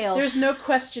 flappy There's, tail. there's no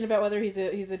question about whether he's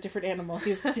a different animal.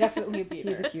 He's definitely a beaver.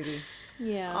 He's a cutie.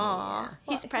 Yeah. Aw, Well,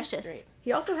 he's precious. great.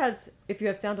 He also has, if you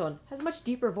have sound on, has a much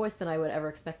deeper voice than I would ever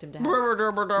expect him to have.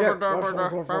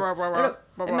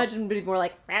 Imagine it'd be more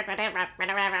like.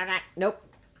 Nope.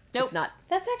 Nope. It's not.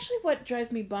 That's actually what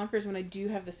drives me bonkers when I do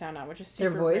have the sound on, which is super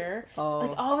Their voice? rare. Oh.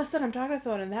 Like all of a sudden I'm talking to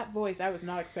someone and that voice, I was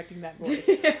not expecting that voice.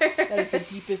 That is the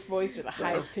deepest voice or the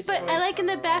highest pitched But voice. I like in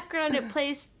the background it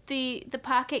plays the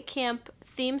Pocket Camp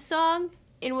theme song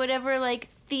in whatever like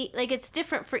it's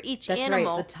different for each That's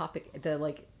animal. right. The topic, the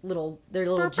like their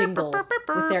little jingle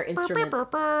with their instrument.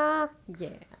 Yeah,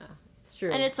 it's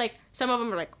true. And it's like some of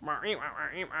them are like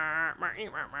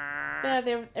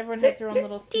Yeah, everyone has their own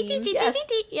little theme. Yes.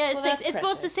 yeah, it's Well, like that's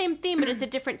it's the same theme, but it's a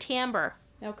different timbre.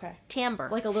 Okay. Timbre.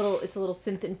 It's like a little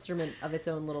synth instrument of its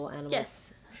own little animal.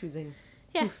 Yes. Choosing.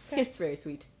 Yes. It's very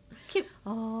sweet. Cute.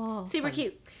 Oh. Super fun.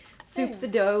 cute. Soups the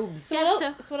dobes. So,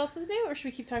 Yeah, what else is new, or should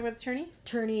we keep talking about the tourney?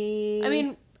 Tourney. I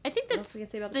mean, I think What else that's we can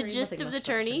say about the tourney? gist Nothing of much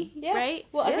the about tourney, Yeah. right?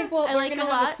 Well, I Yeah. think I we're like gonna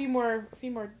a have lot. a few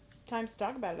more times to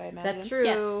talk about it. I imagine. That's true.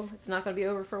 Yes. It's not going to be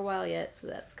over for a while yet, so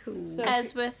that's cool. So-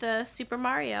 As with Super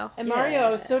Mario. And Mario, I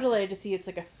was Yeah. so delighted to see it's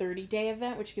like a 30-day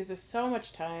event, which gives us so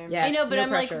much time. Yes, I know, but no I'm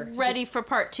pressure. like ready for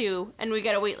part 2, and we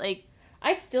gotta wait like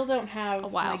I still don't have A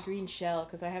while. my green shell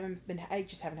because I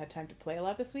just haven't had time to play a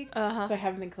lot this week. Uh-huh. So I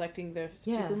haven't been collecting the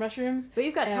Yeah. super mushrooms. But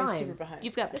you've got and I'm time. super behind.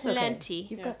 you've got It's okay. plenty.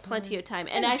 You've Yeah. got Plenty of time.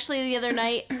 And actually, the other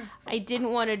night, I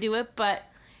didn't want to do it, but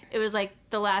it was like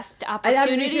the last I me too.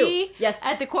 opportunity Yes.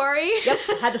 at the quarry. Yep,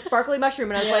 had the sparkly mushroom,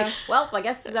 and I was Yeah. like, well, I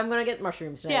guess I'm going to get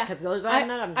mushrooms tonight, Yeah. because I'm I've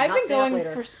not been staying up going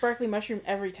later. for sparkly mushroom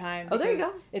every time. Oh, there you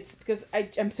because go. It's because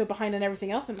I'm so behind on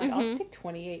everything else. I'm like, I'll take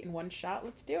 28 in one shot.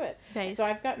 Let's do it. Nice. So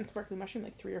I've gotten sparkly mushroom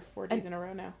like 3 or 4 days in a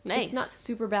row now. Nice. It's not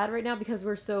super bad right now because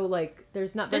we're so, like,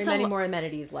 there's not very There's a many lo- more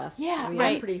amenities left. Yeah, we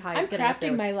right. are pretty high. I'm getting up there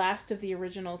crafting with- my last of the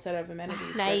original set of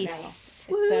amenities. Nice.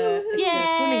 Right now. It's the swimming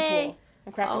Yay. pool.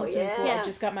 I'm crafting Oh, the swimming pool. I yes.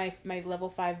 just got my level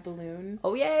 5 balloon.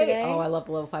 Oh, yay! today. Oh, I love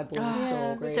the level 5 balloons. Yeah.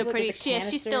 So great. So Look at pretty. the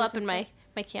She's still up canisters in and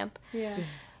my camp. Yeah.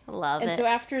 I love And it. so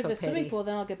after So the swimming petty. pool,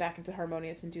 then I'll get back into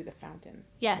Harmonious and do the fountain.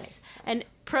 yes. And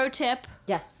pro tip,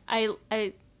 Yes. I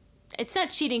it's not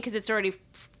cheating because it's already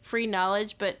free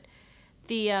knowledge, but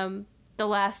the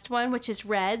last one, which is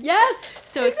Reds. Yes!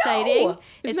 So I know! exciting. Isn't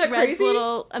It's that Red's crazy?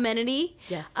 little amenity.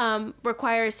 Yes.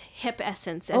 Requires hip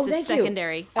essence as Oh, its thank you.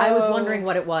 secondary. I was Oh. wondering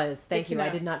what it was. Thank Good you. to I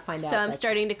know. did not find out. So I'm That's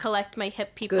starting to collect my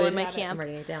hip people Good. in my Got it. I'm camp.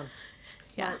 writing it down.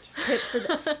 Smart. Hip for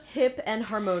the hip and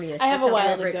harmonious. I have That a sounds like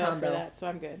while to great go combo. for that, so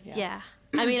I'm good. Yeah. Yeah.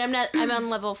 I mean, I'm on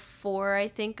level 4, I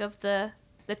think, of the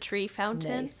tree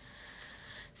fountain. Nice.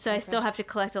 So I still have to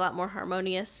collect a lot more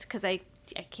harmonious because I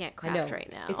can't I know. craft right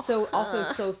now. It's so also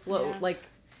so slow. Yeah. Like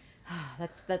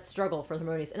that's struggle for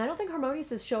harmonious, and I don't think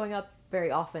harmonious is showing up very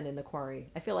often in the quarry.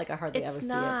 I feel like I hardly It's ever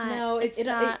not. see No, it's it-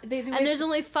 not. the way- and there's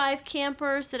only 5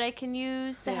 campers that I can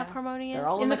use that Yeah. have harmonious. They're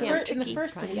all in in the, the camp. in the Tricky.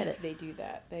 first Trying to week get it. they do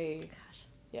that. They it. Gosh,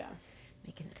 yeah.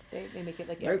 making it. They make it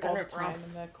like Making all the it time rough.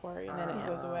 in the quarry, and then it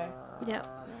goes away. Yeah.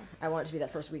 I want it to be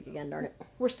that first week again. Darn it.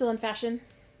 We're still in fashion.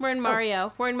 We're in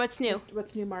Mario. We're in What's New.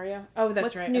 What's new, Mario? Oh, that's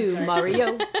What's right. I'm new, sorry.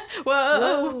 Mario?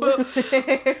 Whoa.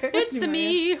 It's new,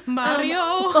 me, Mario.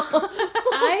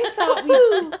 I thought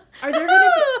we Are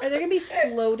there gonna be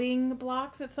floating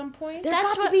blocks at some point? There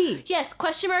got to be. Yes,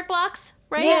 question mark blocks,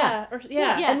 right? Yeah.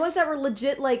 Yes. And ones that were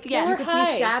legit, like, Yes. you could High.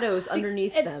 see shadows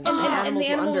underneath them. And animals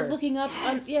the animal were was under. looking up.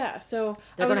 So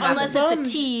They're I was gonna have Unless to- it's a bummed.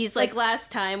 tease like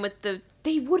last time with the...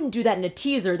 They wouldn't do that in a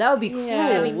teaser. That would be cruel,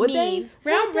 that'd be would mean.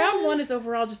 they? Round one is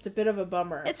overall just a bit of a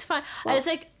bummer. It's fine. It's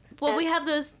like, well, we have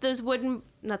those wooden,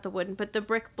 not the wooden, but the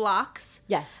brick blocks.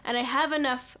 Yes. And I have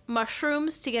enough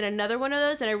mushrooms to get another one of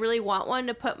those, and I really want one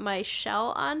to put my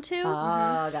shell onto.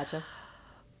 Gotcha.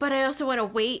 But I also want to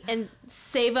wait and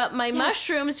save up my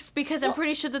mushrooms because I'm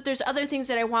pretty sure that there's other things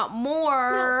that I want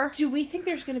more. Do we think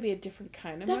there's going to be a different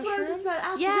kind of That's mushroom? what I was just about to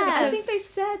ask. Yes. I think they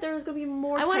said there was going to be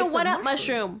more I types want a of one-up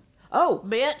mushrooms. mushroom, Oh,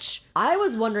 bitch. I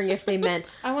was wondering if they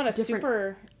meant I want a different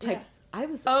super types. I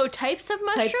was Oh, types of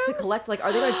mushrooms? types to collect. Like,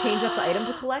 are they going to change up the item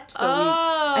to collect?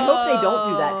 I hope they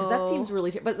don't do that because that seems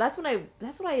really. But that's what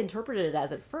I interpreted it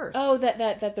as at first. Oh,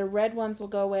 that the red ones will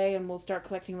go away and we'll start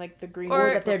collecting like the green Or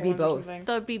ones, that there'd be purple ones or both. something.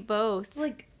 That would be both.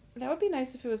 Like that would be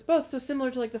nice if it was both. So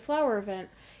similar to like the flower event,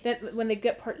 that when they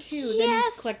get part 2, then you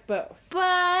Yes. collect both.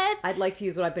 But I'd like to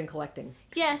use what I've been collecting.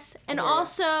 yes, and Yeah.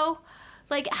 also,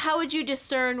 like, how would you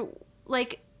discern,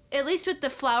 like, at least with the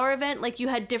flower event, like, you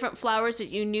had different flowers that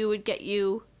you knew would get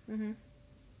you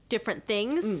different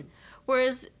things,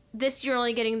 whereas this you're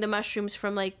only getting the mushrooms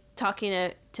from, like,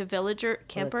 talking to villager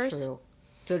campers. That's true.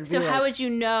 So, it'd be So like, how would you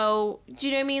know? Do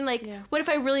you know what I mean? Like, Yeah. what if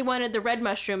I really wanted the red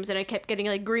mushrooms and I kept getting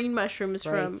like green mushrooms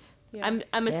from? Right. Yeah.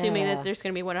 I'm assuming Yeah. that there's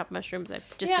gonna be one-up mushrooms. I've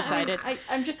just Yeah, decided.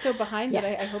 I'm just so behind that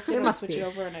Yes. I hope they There don't must switch be. it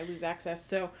over and I lose access.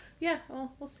 So yeah,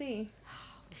 well, we'll see.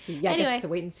 See, yeah, I guess Anyway. it's a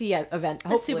wait and see event.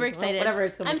 I'm Hopefully. super Well, excited. whatever,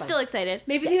 it's gonna I'm be fun. still excited.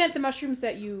 Maybe they meant the mushrooms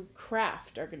that you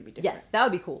craft are going to be different. Yes, that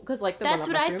would be cool because like the That's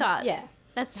one-up what I mushroom, thought. Yeah,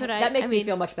 That's what that makes I me mean,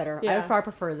 feel much better. I Yeah. would far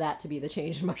prefer that to be the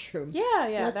changed mushroom. Yeah,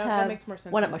 Let's that have makes more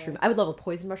sense. one-up to me. mushroom. I would love a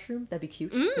poison mushroom. That'd be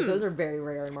cute because those are very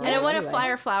rare in Mario. And I want a anyway.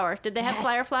 flyer flower. Did they have Yes.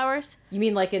 flyer flowers? You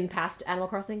mean like in past Animal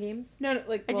Crossing games? No,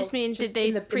 like I just mean, did just they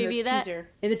in the preview that? teaser.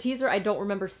 In the teaser, I don't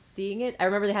remember seeing it. I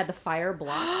remember they had the fire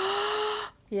block.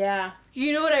 Yeah.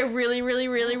 You know what I really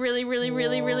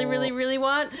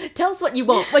want? Tell us what you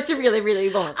want. What you really, really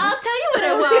want. I'll tell you what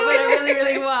I want. What I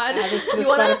really want. Add this to the You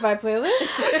wanna- Spotify playlist.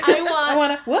 I I want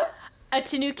want to what? a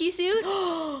Tanuki suit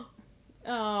Oh.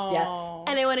 Yes.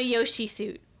 and I want a Yoshi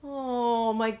suit.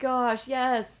 Oh my gosh,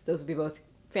 yes. Those would be both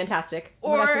fantastic.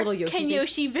 Oh my gosh, the Or little Yoshi can face.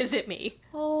 Yoshi visit me?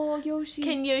 Oh, Yoshi.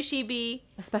 Can Yoshi be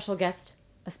a special guest.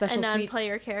 A a special sweet.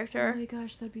 non-player Oh character? my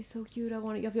gosh, that'd be so cute. I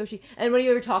want to have Yoshi. And when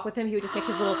you ever talk with him, he would just make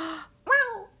his little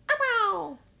wow,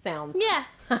 wow sounds.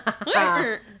 Yes.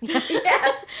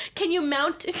 Yes. Can you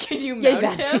mount Yeah,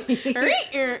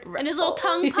 him? And his little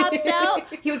tongue pops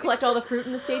out. He would collect all the fruit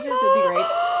in the stages. It'd be great.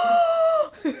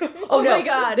 Oh no, my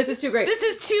god. This is too great. This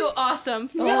is too awesome.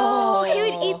 Oh. No, he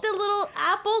would eat the little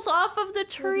apples off of the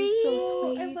tree.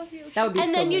 so I sweet. love you. That would be And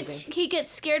so then amazing. he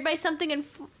gets scared by something and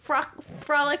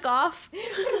frolic off.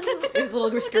 His little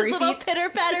His scurry little feet. pitter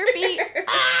patter feet.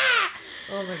 Ah!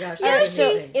 Oh my gosh. All right, that'd be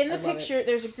so amazing. in the I love it. picture,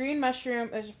 there's a green mushroom,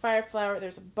 there's a fire flower,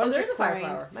 there's a bunch there's of a fire coins,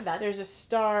 flower. My bad. there's a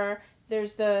star,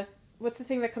 there's the what's the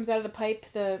thing that comes out of the pipe?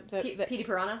 The Petey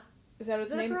Piranha? is that its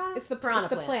Is it a name? piranha? It's the Piranha it's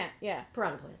the plant. plant. Yeah,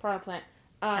 Piranha plant. piranha plant.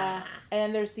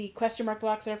 And there's the question mark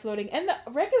blocks that are floating, and the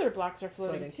regular blocks are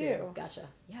floating, too. Gotcha.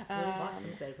 Yeah, floating blocks.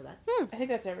 I'm excited for that. I think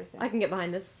that's everything. I can get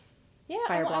behind this. yeah,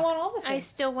 fire I block. want all the I things.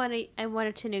 still want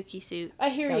a Tanuki suit. I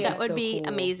hear That you. That would so be cool.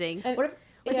 amazing. And- What if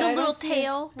With yeah, the I little don't see it.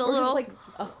 tail, the or little just like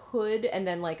a hood and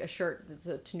then like a shirt that's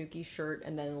a Tanuki shirt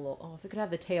and then a little. Oh, if it could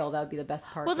have the tail, that would be the best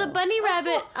part. Well, the though. bunny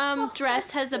rabbit dress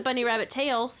has the bunny rabbit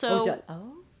tail, so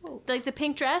Oh. like the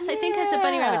pink dress I think has a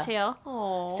bunny rabbit tail.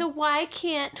 Oh. So why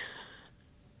can't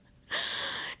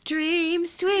dream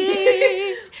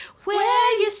sweet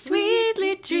where you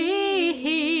sweetly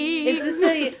dream? Is this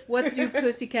a What's New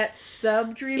Pussycat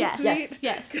sub Dream Yes. Suite? Yes.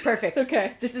 Yes. Perfect.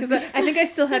 Okay. This is. 'Cause I think I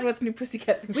still had What's New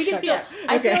Pussycat. We can still. Okay.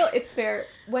 I feel it's fair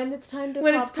when it's time to.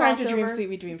 When it's time to crossover, Dream Suite,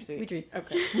 we Dream Suite. We dream suite.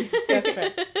 Okay. That's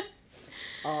fair.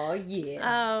 Oh yeah.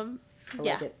 I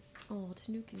yeah. like it. Oh,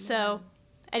 Tanuki. So,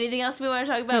 anything else we want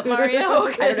to talk about Mario? I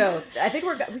don't 'Cause know. I think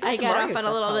I got off on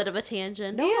a little bit of a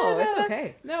tangent. No, it's that's-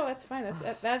 okay. No, that's fine. That's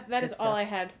that good is all stuff. I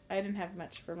had. I didn't have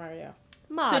much for Mario.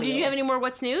 So, did you have any more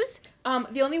What's News?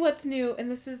 The only What's New, and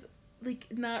this is like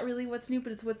not really what's new,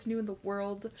 but it's what's new in the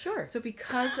world. Sure. So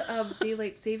because of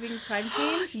daylight savings time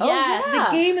change, Oh, Yes. yeah.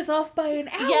 the game is off by an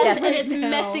hour. Yes, and right it's now.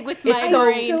 messing with It's my so- I'm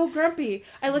brain. so grumpy.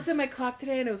 I looked at my clock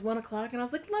today and it was 1 o'clock, and I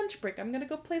was like, lunch break. I'm gonna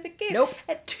go play the game. Nope.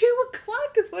 At 2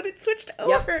 o'clock is when it switched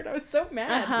over, and I was so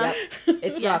mad. Uh-huh. Yep.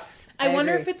 It's Yes. rough. I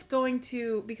wonder agree. if it's going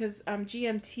to because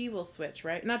GMT will switch,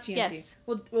 right? Not GMT. Yes.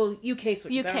 Well, UK switches. I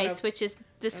don't know UK if- switches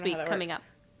this I don't know week how that coming works. up.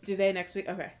 Do they next week?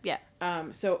 Okay. Yeah.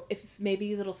 So if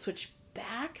maybe it'll switch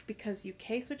back because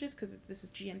UK switches because this is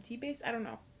GMT based. I don't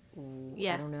know.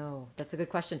 Yeah. I don't know. That's a good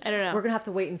question. I don't know. We're gonna have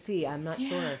to wait and see. I'm not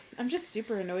sure. I'm just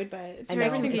super annoyed by it. It's I Very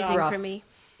know, it's confusing rough. for me.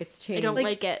 It's changed. I don't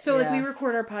like it. So like Yeah. we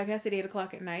record our podcast at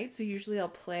 8:00 at night. So usually I'll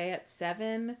play at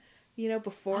 7. You know,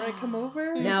 before I come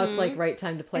over. Now it's like right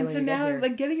time to play And when so you get now here. I'm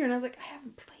like getting here and I was like, I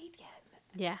haven't played yet.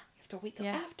 Yeah. I have to wait till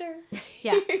Yeah. after.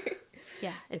 Yeah. Yeah.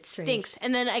 It It's strange. stinks.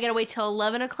 And then I gotta wait till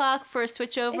 11 o'clock for a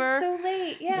switch over. It's so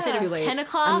late. Yeah. Instead Too of late. 10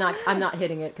 o'clock? I'm not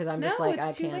hitting it because I'm no, just like it's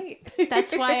I too can't. late.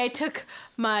 That's why I took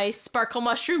my sparkle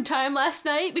mushroom time last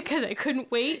night because I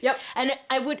couldn't wait. Yep. And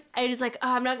I was like, oh,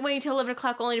 I'm not waiting till 11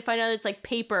 o'clock only to find out it's like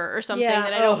paper or something Yeah,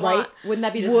 that I don't Right? want. Wouldn't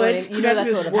that be Wood. disappointing? You Could know you that's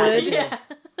imagine what would it was happen. wood?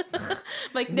 Yeah.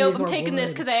 Like, Need nope, I'm more taking this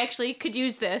wood. because I actually could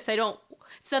use this.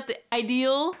 It's not the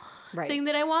ideal Right. thing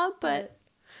that I want, but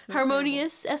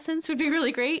harmonious essence would be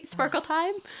really great. Sparkle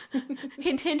time.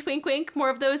 Hint, hint, wink, wink. More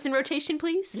of those in rotation,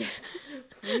 please.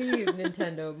 Please,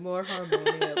 Nintendo, more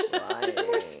harmonious. Just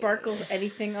more sparkle.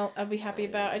 Anything I'll be happy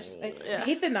about. I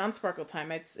hate the non-sparkle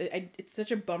time. It's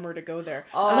such a bummer to go there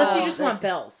unless you just want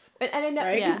bells, And I know,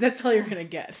 right? Yeah. Because that's all you're gonna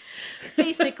get.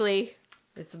 Basically.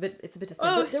 it's a bit disappointing.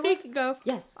 Oh, But there was- speaking of.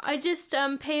 yes. I just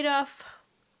paid off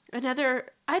another.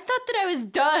 I thought that I was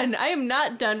done. I am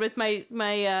not done with my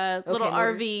little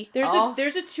Motors. RV.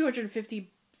 There's a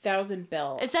 250,000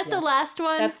 bell. Is that the Yes. last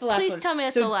one? That's the last Please one. tell me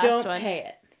that's so the last don't one. pay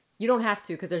it. You don't have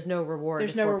to because there's no reward.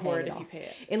 There's no before paying reward it if you off. pay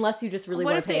it. Unless you just really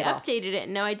What want if to pay they it off. updated it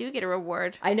and now I do get a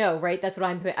reward? I know, right? That's what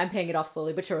I'm paying it off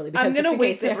slowly but surely because I'm just gonna in wait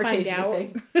case they to ever find change out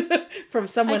anything. from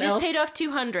someone I just else. paid off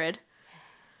 200,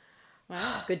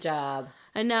 Wow. Good job.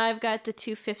 and now I've got the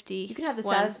 250. You can have the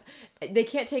one. They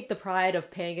can't take the pride of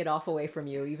paying it off away from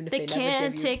you, even if They they, can't never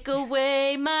give you. take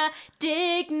away my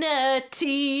dignity.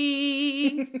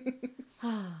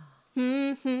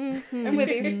 I'm with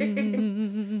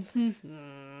you.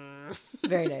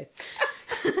 Very nice.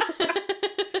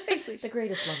 Thanks, Leisha. The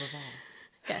greatest love of all.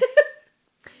 Yes.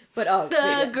 But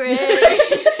The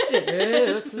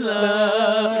greatest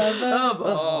love of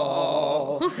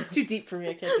all. It's too deep for me.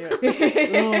 I can't do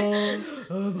it.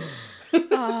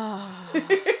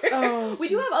 Oh, We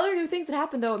do have other new things that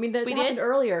happened though. I mean, that We happened did?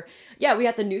 earlier. Yeah, we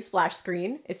had the new splash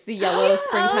screen. It's the yellow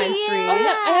springtime yeah. screen. I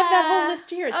have that whole list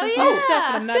here. It Oh, says yeah. new stuff,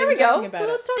 and I'm not There we even talking go. about So it.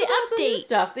 let's talk The about the new update.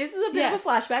 stuff. This is a bit of a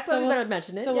flashback, so we we'll- better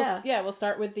mention it. So yeah. we'll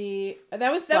start with the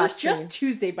that was Splash just screen.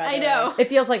 Tuesday by the I way. know. It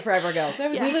feels like forever ago. That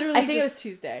was Yes. literally I think it just was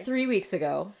Tuesday. 3 weeks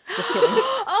ago. Just kidding.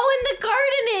 Oh, and the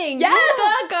gardening. Yes!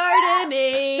 The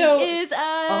gardening So- is a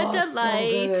Oh, so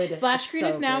delight. good. Splash screen So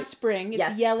is now great. spring. It's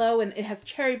Yes. yellow and it has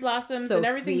cherry blossoms So and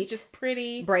everything's sweet. just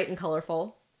pretty. Bright and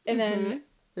colorful. And then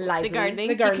Lively. The gardening.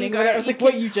 the gardening. You can I was like,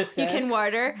 what you just said. You can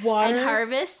water, Water. and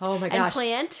harvest Oh my and gosh.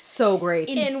 plant So great.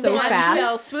 in so one fast.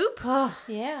 fell swoop. Oh,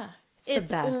 Yeah. it's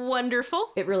the best.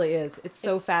 Wonderful. It really is. It's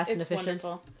so fast and it's efficient.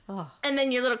 Wonderful. And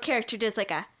then your little character does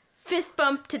like a fist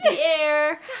bump to the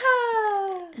air.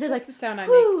 They're like, That's the sound I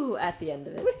make. woo, at the end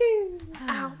of it.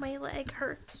 Ow, my leg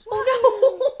hurts.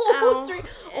 Oh no! Ow.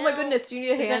 Oh my goodness, do you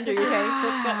need a hand? Are you okay?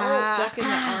 Foot got stuck in the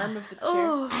arm of the chair.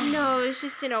 Oh no, it's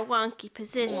just in a wonky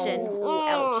position.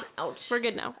 Oh, ouch, ouch. We're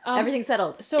good now. Everything's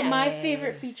settled. So my Yay.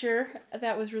 favorite feature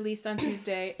that was released on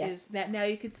Tuesday Yes. is that now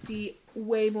you could see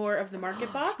way more of the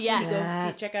market box. when you Yes. go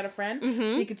Yes. to check out a friend,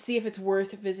 so you could see if it's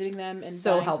worth visiting them and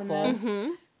So buying helpful. from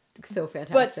them. So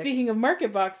fantastic. But speaking of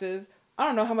market boxes, I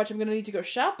don't know how much I'm gonna need to go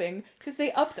shopping because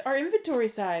they upped our inventory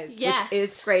size. Yes. Which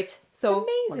is great. So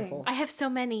Amazing. wonderful. I have so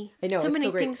many. I know, so it's many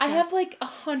so great. things. I now. have like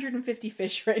 150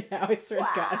 fish right now. I swear to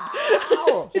God.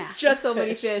 Oh, It's just so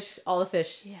many fish. fish. All the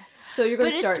fish. Yeah. So you're going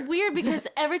But to start. it's weird because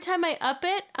every time I up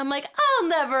it, I'm like, I'll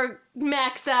never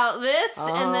max out this,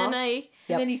 and then I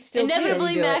Yep. And then you still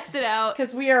inevitably do it. max it out.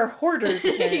 because we are hoarders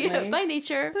apparently. Yeah, by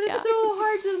nature. But it's so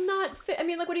hard to not fish. I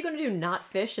mean, like, what are you going to do? Not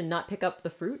fish and not pick up the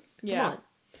fruit? Yeah. Come on.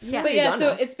 Yeah. But You yeah, don't so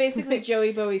know. it's basically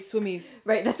Joey Bowie's swimmies.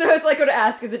 Right, that's what I was like going to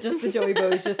ask. Is it just the Joey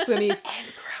Bows, just swimmies? And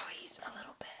Crowies a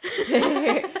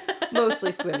little bit.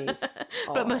 Mostly swimmies.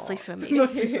 but Aw. mostly swimmies.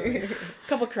 Mostly swimmies.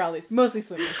 Couple Crowleys, mostly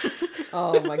swimmies.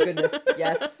 Oh my goodness.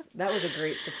 Yes. That was a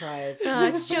great surprise.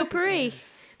 It's Joe Paris.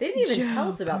 They didn't even tell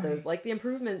us about those. Like the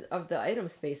improvement of the item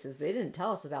spaces, they didn't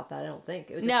tell us about that, I don't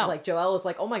think. It was just No. like Joelle was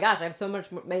like, oh my gosh, I have so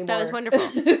much many That more was wonderful.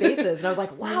 spaces. And I was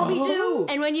like, wow, me too.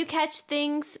 And when you catch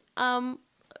things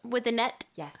with the net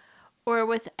Yes. or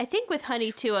with, I think with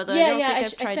honey too, although I Yeah, don't yeah. think I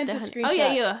I've tried sent the the honey. screenshot Oh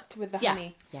yeah, yeah. with the Yeah.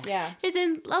 honey. Yes. Yeah. It's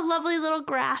in a lovely little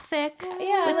graphic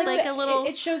Yeah, with I like that. a little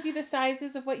It shows you the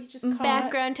sizes of what you just caught.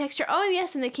 background texture. Oh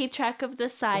yes, and they keep track of the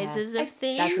sizes Yes. of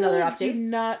things. That's another I update. do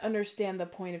not understand the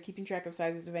point of keeping track of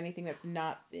sizes of anything that's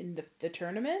not in the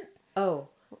tournament. Oh.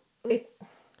 It's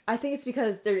I think it's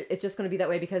because it's just going to be that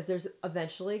way because there's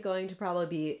eventually going to probably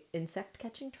be insect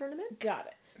catching tournament. Got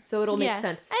it. So it'll make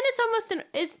sense. And it's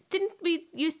almost didn't we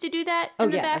used to do that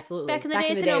Absolutely. back in the Back day?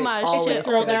 in It's the an day, homage always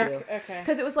to older. Okay.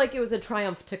 Because it was a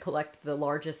triumph to collect the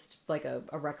largest, like a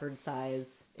record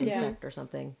size insect or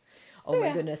something. So, oh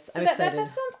my goodness, so I'm that excited.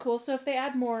 sounds cool. So if they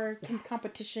add more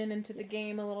competition into the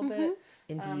game a little bit,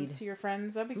 Indeed. to your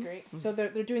friends, that'd be great. So they're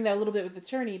doing that a little bit with the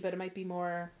tourney, but it might be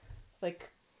more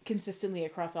like consistently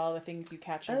across all the things you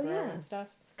catch and grow and stuff.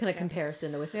 Kind of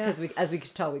comparison with because as we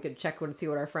could tell, we could check and see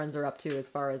what our friends are up to as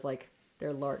far as like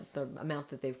the amount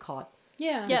that they've caught.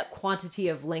 Yeah. The quantity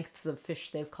of lengths of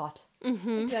fish they've caught.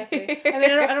 Exactly. I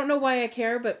mean, I don't know why I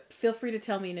care, but feel free to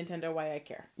tell me, Nintendo, why I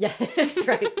care. Yeah, that's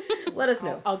right. Let us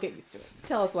know. I'll get used to it.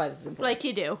 Tell us why this is important. Like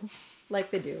you do. Like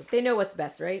they do. They know what's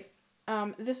best, right?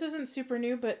 This isn't super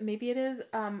new, but maybe it is.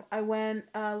 I went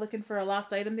looking for a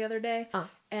lost item the other day,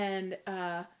 and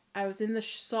I was in the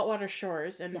saltwater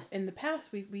shores, and in the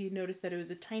past we noticed that it was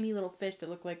a tiny little fish that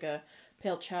looked like a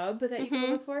pale chub that you could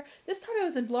look for. This time it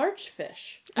was a large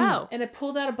fish. Oh. And it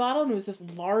pulled out a bottle, and it was this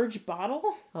large bottle.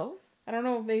 Oh. I don't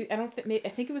know. Maybe I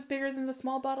think it was bigger than the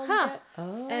small bottle you get.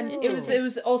 Oh. And it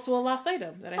was also a lost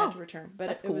item that I had to return, but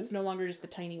That's it was no longer just the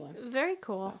tiny one. Very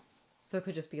cool. So it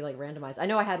could just be like randomized. I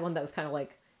know I had one that was kind of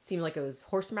like seemed like it was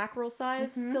horse mackerel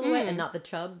sized silhouette and not the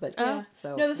chub, but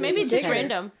so No, this was Maybe it's just bigger.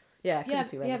 random. Yeah, it could Yeah,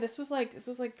 just be random. this was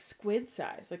like squid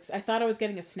size. Like I thought I was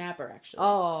getting a snapper actually.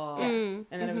 Oh, And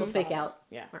then it we'll was fake bottle. out.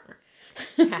 Yeah.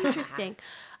 Interesting.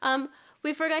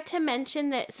 We forgot to mention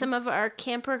that some of our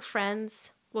camper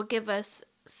friends will give us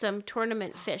some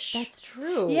tournament fish. That's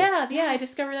true. Yeah, I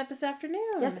discovered that this afternoon.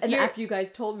 Yes, and after you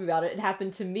guys told me about it, it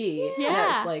happened to me.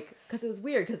 Yeah. It's like, because it was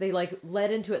weird, because they like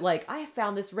led into it like, I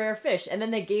found this rare fish, and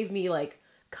then they gave me like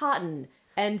cotton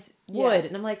and wood,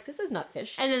 and I'm like, this is not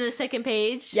fish. And then the second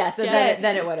page. Yes, and Yeah.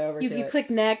 then it went over to You it. click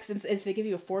next, and if they give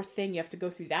you a fourth thing, you have to go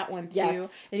through that one too.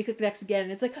 Yes. And you click next again,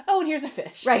 and it's like, oh, and here's a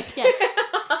fish. Right. Yes.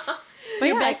 But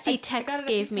your yeah, I- bestie I Tex got it a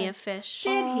gave few me a times. fish.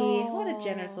 Did he? What a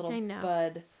generous little I know.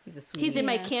 bud. He's a sweetie. He's in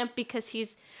my camp because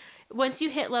once you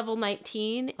hit level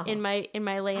 19 in my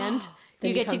land, Then you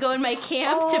you get to come go to- in my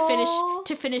camp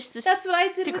to finish this That's what I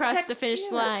did to with cross Tex the finish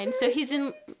too. line. That's So very he's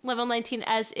in level 19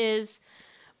 as is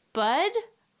Bud,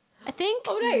 I think.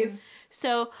 Oh, nice.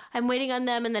 So I'm waiting on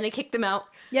them and then I kick them out.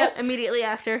 Yep. Immediately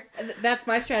after. That's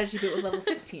my strategy, but with level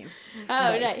 15.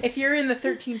 Oh, nice. If you're in the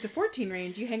 13 to 14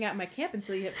 range, you hang out in my camp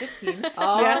until you hit 15. You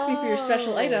ask me for your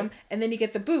special item, and then you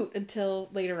get the boot until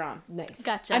later on. Nice.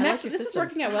 Gotcha. I'm like actually your this is systems.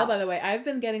 working out well, by the way. I've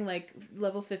been getting like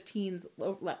level 15s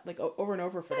like over and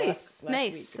over for the Nice. last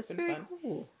Nice. week. It's That's been very fun.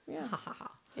 cool. Yeah. Ha ha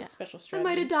ha. It's a special I strategy.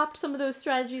 might adopt some of those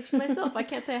strategies for myself. I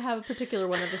can't say I have a particular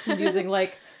one. I've just been using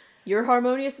like, you're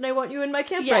harmonious and I want you in my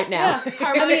camp right now.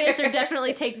 Harmonious or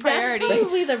definitely take priority. That's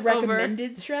probably the over-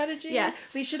 recommended strategy.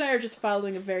 Yes. Leisha and I are just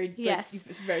following a very very And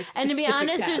to be specific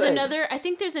honest, there's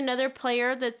pattern. there's another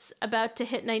player that's about to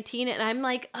hit 19, and I'm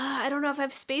like, I don't know if I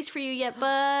have space for you yet,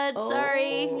 Bud.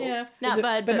 Sorry. Yeah. Not Is it-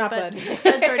 Bud, but not Bud. Bud.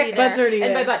 Bud's already there. Bud's already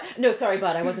And there. by Bud, no, sorry,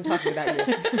 Bud, I wasn't talking about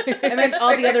you. I meant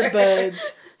all the other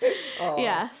buds. Oh.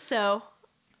 Yeah, so,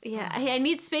 I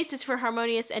need spaces for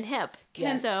Harmonious and Hip.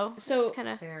 Yes. So So it's kind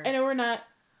of... Fair. I know we're not.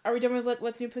 Are we done with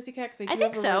what's new, Pussycat? Because I do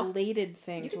think have so. a related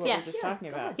thing to what we Yes. were just talking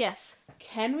go about. ahead. Yes.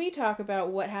 Can we talk about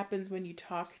what happens when you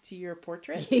talk to your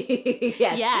portrait?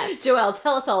 yes. Yes. Joelle,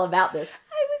 tell us all about this.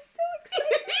 I was so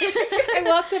excited. I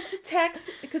walked up to Tex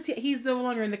because he's no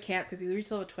longer in the camp because he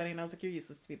reached level 20, and I was like, "You're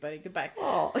useless to me, buddy. Goodbye."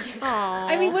 Oh.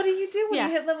 I mean, what do you do when Yeah.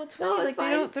 you hit level 20? No, like it's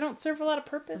fine. they don't serve a lot of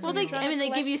purpose. Well, when you're trying to they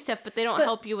collect. give you stuff, but they don't But-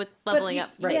 help you with But leveling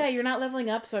up. Right. Yeah, you're not leveling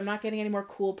up, so I'm not getting any more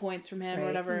cool points from him or Right.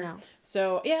 whatever. No.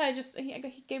 So yeah,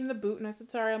 he gave him the boot, and I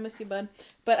said, "Sorry, I'll miss you, bud."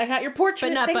 But I got your portrait.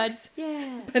 But not thanks.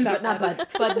 Yeah. But But not Bud.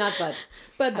 Bud, not Bud.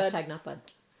 Bud. Hashtag not Bud.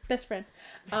 Best friend.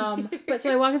 But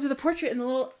so I walked up to the portrait, and the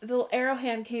little arrow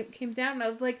hand came down, and I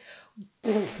was like,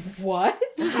 "What?"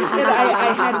 And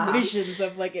I had visions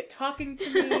of like it talking to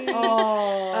me.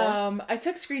 Oh. I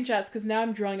took screenshots because now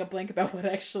I'm drawing a blank about what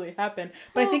actually happened.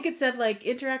 But I think it said like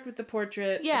interact with the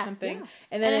portrait Yeah. or something. Yeah. And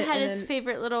And then it had and its then-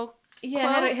 favorite little...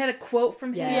 yeah, it had a quote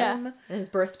from Yes. him. And his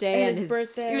birthday And and his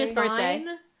birthday. And his birthday.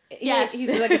 sign. Yes.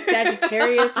 He's like a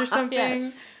Sagittarius or something.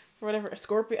 Yes. Or whatever. A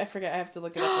Scorpio. I forget. I have to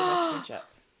look it up in my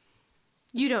screenshots.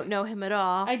 You don't know him at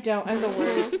all. I don't. I'm the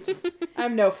worst.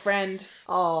 I'm no friend.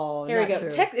 Oh, Here we not go.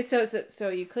 true. So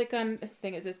you click on a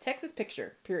thing. It says Texas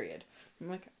picture. Period. I'm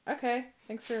like, okay.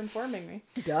 Thanks for informing me.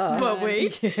 Duh. But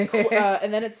wait.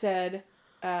 And then it said,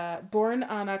 born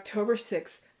on October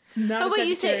 6th. Not Oh, a wait,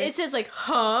 you say Sagittarius. it says like,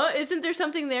 huh? Isn't there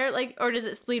something there? Like, or does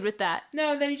it lead with that?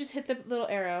 No, then you just hit the little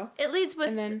arrow. It leads with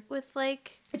And then- with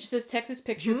like, It just says Texas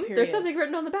picture. Period. There's something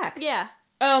written on the back. yeah.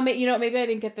 Oh, maybe I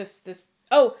didn't get this.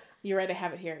 Oh, you're right. I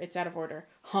have it here. It's out of order.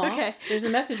 Huh? Okay. There's a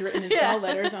message written in small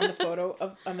letters on the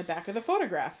photo on the back of the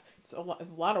photograph. It's a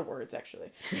lot of words,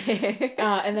 actually.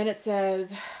 And then it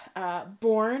says,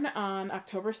 born on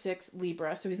October 6th,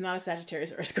 Libra. So he's not a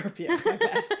Sagittarius or a Scorpio. My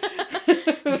bad.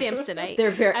 Samsonite.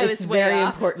 It's very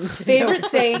important. Favorite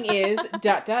saying is ...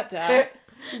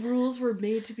 Rules were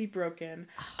made to be broken.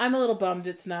 I'm a little bummed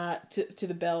it's not to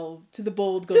the bells, to the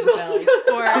bold golden bells.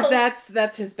 Or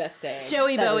that's his best saying.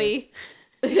 Joey Bowie.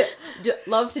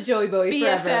 Love to Joey Bowie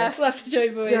BFF. forever. Love to Joey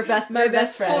Bowie. My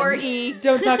best friend. 4E.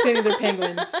 Don't talk to any other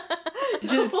penguins.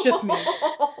 It's just me.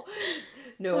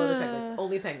 No other penguins.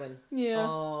 Only penguin. Yeah.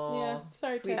 Aww, yeah.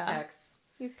 Sorry, sweet Tex. Tex.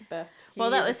 He's the best. Well,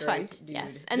 that was fun. Dude.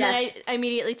 Yes. And then I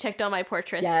immediately checked all my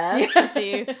portraits Yes. to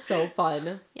see. So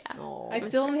fun. Yeah. Aww. I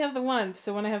still only have the one,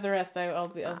 so when I have the rest,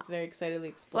 I'll very excitedly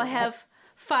explore. Well, I have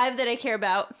 5 that I care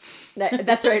about.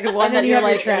 That's right. One And that then you you're have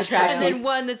your like trash trash. And then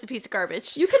 1 that's a piece of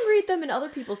garbage. You can read them in other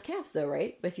people's camps, though,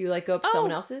 right? If you like go up to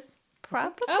someone else's.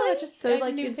 Probably. Oh, So I like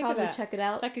didn't you even can think of probably that. check it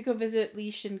out. So I could go visit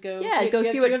Leash and go. Yeah, do go you see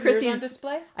have- what do you have yours Chrissy's on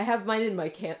display. I have mine in my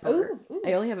camper. Ooh.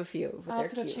 I only have a few, but I'll they're have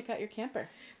to go cute. check out your camper.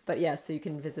 But yeah, so you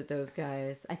can visit those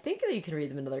guys. I think that you can read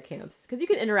them in other camps because you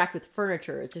can interact with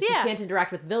furniture. It's just Yeah. you can't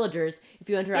interact with villagers. If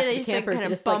you interact they with just, the like, campers, kinda you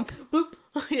just bump. like bloop.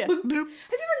 Yeah. Bloop. Have you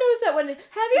ever noticed that when?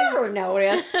 Have you ever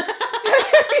noticed? have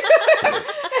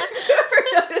you ever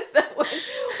noticed that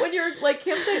when your like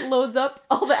campsite loads up,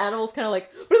 all the animals kind of like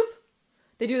bloop.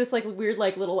 They do this like weird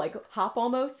like little like hop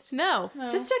almost. No.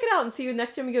 Just check it out and see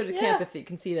next time you go to camp if you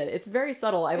can see that. It's very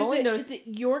subtle. I've only noticed. Is it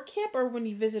your camp or when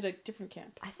you visit a different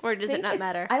camp? Or does it think not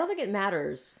it's- matter? I don't think it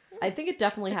matters. I think it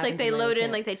definitely It's happens. like they in my load in,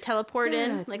 camp. like they teleport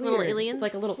in, it's like weird. little aliens. It's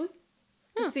like a little. Whoop.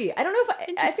 Just see. I don't know if I feel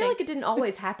Interesting. like it didn't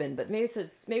always happen, but maybe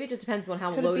maybe it just depends on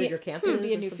how Could loaded it be, your camp could is. it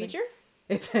be a or new something. feature?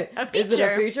 It's A Is it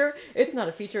feature. a feature? It's not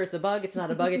a feature. It's a bug. It's not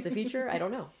a bug. It's a feature. I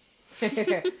don't know.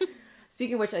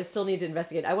 Speaking of which, I still need to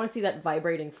investigate. I want to see that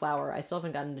vibrating flower. I still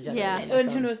haven't gotten to generate Yeah. it on my And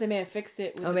who phone. knows? They may have fixed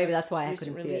it. With the maybe most that's why I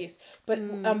recent couldn't see it. release. But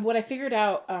what I figured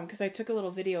out, because I took a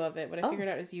little video of it, what I figured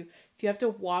out is if you have to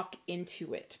walk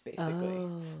into it, basically,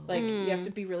 like you have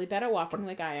to be really bad at walking,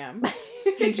 like I am.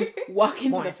 You just walk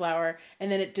into the flower, and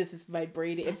then it does this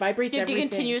vibrating. It vibrates. you have to everything.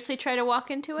 continuously try to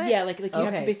walk into it? Yeah, like you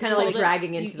have to basically kind of like hold it.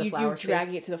 dragging into the flower. You're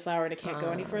dragging it to the flower, and it can't go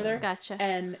any further. Gotcha.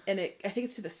 And I think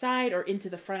it's to the side or into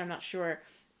the front. I'm not sure.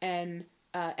 And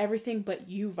everything but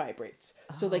you vibrates.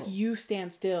 So like you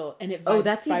stand still, and it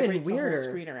that's even vibrates the weirder. whole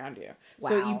screen around you.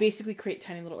 So you Wow. basically create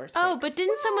tiny little earthquakes. Oh, but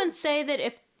didn't someone say that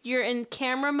if you're in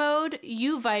camera mode,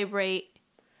 you vibrate?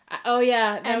 Oh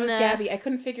yeah, that And was the- Gabby. I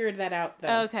couldn't figure that out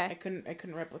though. Okay. I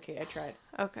couldn't replicate. I tried.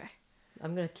 Okay.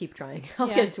 I'm gonna keep trying. I'll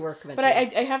Yeah. get it to work eventually. But I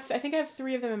think I have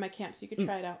 3 of them in my camp, so you could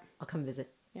try it out. I'll come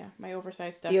visit. Yeah, my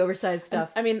oversized stuff. The oversized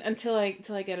stuff. I mean, until I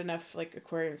get enough like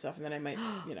aquarium stuff, and then I might,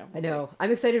 I we'll know. I'm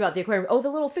excited about the aquarium. Oh, the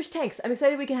little fish tanks. I'm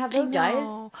excited we can have those guys.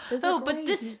 No. Those are Oh, but great.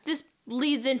 this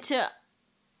leads into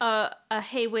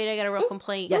hey, wait, I got a real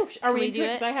complaint. yes. Are Can we we into do it?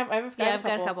 'Cause it? I have Yeah, I've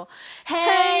got a couple.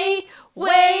 Hey,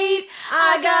 wait,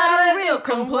 I got a real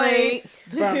complaint.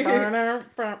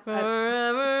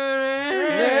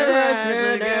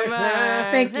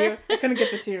 Thank you. I couldn't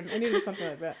get the tune. I needed something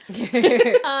like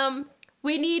that.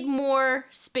 We need more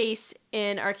space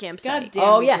in our campsite. God damn.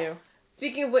 Oh, we yeah. do.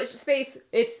 Speaking of which, space,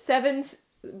 it's 7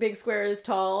 big squares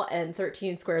tall and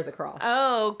 13 squares across.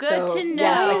 Oh, good So, to know.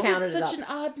 yes, I Why is counted it it such up. an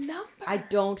odd number? I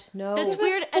don't know. That's It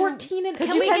was weird. 14 and Can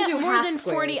you we can get do more half than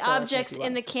 40 squares, so it'll objects take you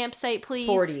in up. the campsite, please?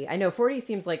 40. I know 40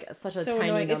 seems like such a so tiny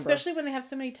annoying, number. especially when they have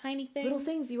so many tiny things. Little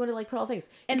things you want to like put all things.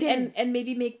 You And, can- and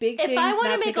maybe make big If things. I want not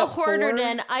to make take a up hoarder 4.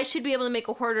 den, I should be able to make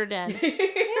a hoarder den.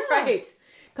 right.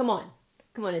 Come on,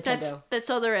 Nintendo. That's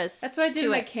all there is. That's what I did to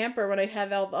in my it. camper when I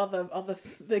had all the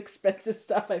expensive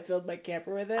stuff. I filled my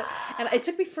camper with it, and it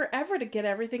took me forever to get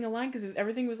everything aligned because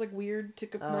everything was like weird,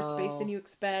 took up more space than you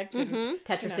expect. And,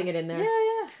 Tetrising it in there.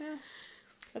 Yeah.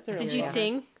 That's a really Did you good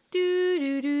sing? Do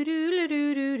do do do do do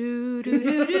do do do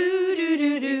do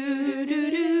do do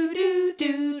do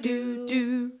do do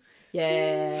do.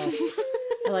 Yeah.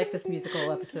 I like this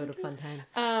musical episode of Fun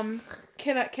Times. one.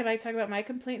 Can I talk about my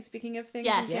complaint? Speaking of things,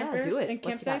 Yes. in Yeah, campers do it. and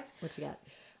What you got? campsites, What you got?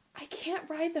 I can't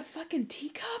ride the fucking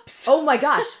teacups. Oh my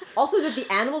gosh! Also, that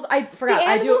the animals. I forgot. The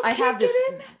I animals have can't this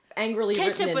get in? angrily written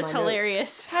Ketchup in was my notes.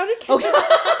 hilarious. How did but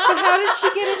how did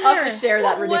she get in I'll there? have to share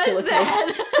that What was ridiculousness.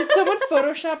 that? Did someone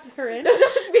Photoshop her in?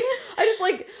 I just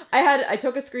like I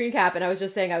took a screen cap and I was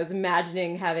just saying I was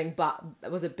imagining having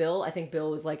was it Bill? I think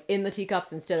Bill was like in the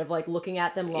teacups instead of like looking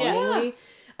at them longingly. Yeah.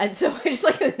 And so I just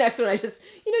like the next one I just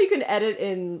you can edit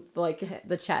in like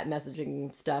the chat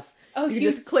messaging stuff. Oh, you can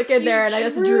you- just click in you there and I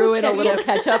just drew drew in a ketchup. little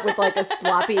ketchup with like a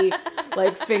sloppy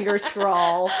like finger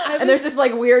scrawl, and there's this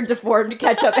like weird deformed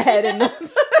ketchup head in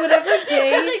this. Whatever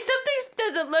day. It's like something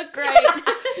doesn't look right.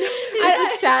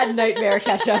 It's a sad nightmare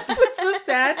ketchup. What's so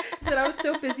sad is that I was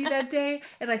so busy that day,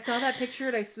 and I saw that picture,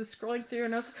 and I was scrolling through,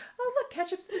 and I was like, "Oh look,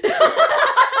 ketchup's in the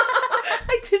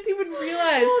I didn't even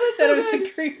realize that it was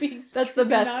a creepy. That's the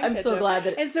best. I'm so glad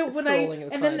that. And so when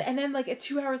then like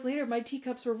 2 hours later, my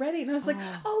teacups were ready, and I was like,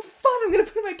 "Oh, fun! I'm gonna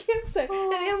put in my campsite,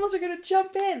 and animals are gonna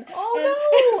jump in."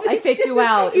 Oh no! I faked you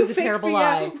out. It was a terrible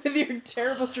lie. With your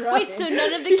terrible drawing. Wait, so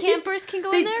none of the campers can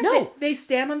go in there? No. They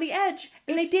stand on the edge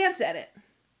and they dance at it.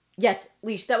 Yes,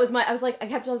 leash. That was my. I was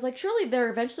like, surely they're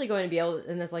eventually going to be able.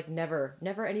 And there's like never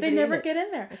anybody. They never in it. get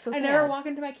in there. It's so I sad. never walk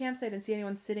into my campsite and see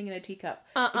anyone sitting in a teacup.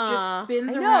 It just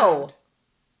spins I around. know.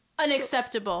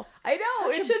 Unacceptable. I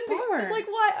know. Such It a shouldn't be. bummer. I was like,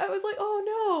 why? I was like,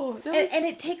 oh no. And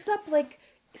it takes up like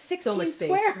 16 much space.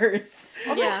 squares.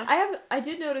 Yeah. I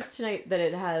did notice tonight that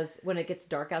it has, when it gets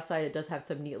dark outside, it does have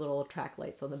some neat little track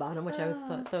lights on the bottom, which I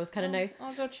thought that was kind of nice.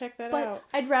 I'll go check that But out.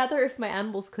 I'd rather if my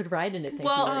animals could ride in it. Thank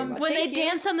you very much. When they Thank you.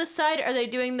 dance on the side, are they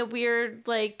doing the weird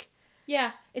like?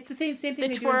 Yeah, it's the same thing The they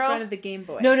do in twirl? front of the Game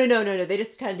Boy. No. They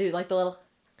just kind of do like the little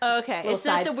Oh, okay, Little it's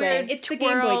not the side weird sway. It's the Game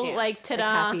Boy twirl dance. like like, ta-da.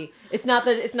 happy. It's not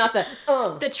the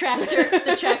The tractor,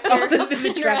 the tractor, Oh,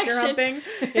 the tractor direction. humping.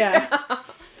 Yeah.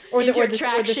 Or the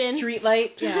Intertraction. street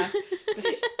light. Yeah.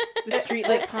 The street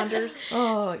light ponders.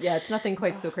 Oh yeah, it's nothing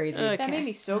quite so crazy. Okay. That made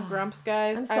me so grumps,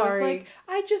 guys. I'm sorry.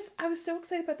 I was so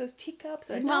excited about those teacups.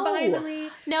 And No. finally,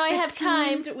 Now I have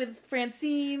time teamed with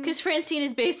Francine. because Francine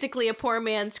is basically a poor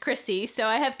man's Chrissy, so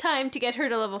I have time to get her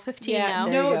to level 15 now.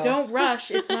 There you No, go. don't rush.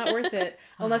 It's not worth it.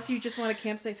 Unless you just want a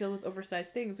campsite filled with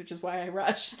oversized things, which is why I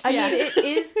rushed. I Yeah. mean, it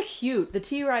is cute. The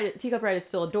teacup ride is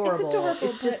still adorable. It's adorable.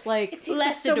 It's just but like it takes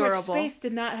less up so adorable. much space to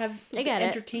not have I get it.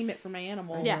 entertainment for my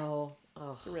animals. Yeah. oh,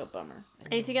 oh. It's a real bummer.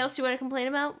 Anything else you want to complain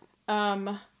about?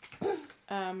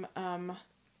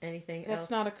 Anything That's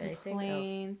else? not a Anything else?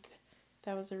 complaint.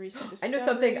 That was a recent I discovery. know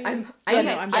something.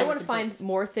 I want to find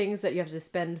more things that you have to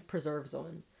spend preserves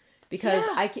on, because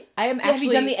Yeah. I am Have actually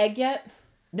you done the egg yet?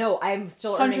 no. I'm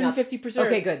still earning up. 150 preserves.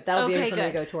 Okay, good. That'll be Okay, something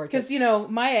to good. go towards. Because,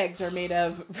 my eggs are made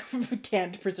of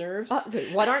canned preserves.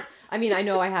 What aren't? I mean, I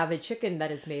know I have a chicken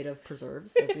that is made of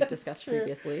preserves, as we've discussed true.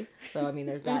 previously. So I mean,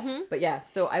 there's that. But yeah,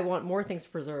 so I want more things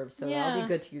preserved. So that'll Yeah. be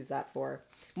good to use that for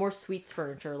more sweets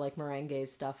furniture like meringue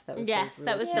stuff. That was Yes,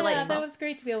 that was yeah, delightful. that was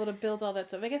great to be able to build all that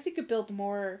stuff. I guess you could build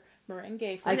more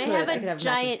meringue. For I Can I could. have I a could have a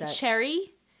matching giant set.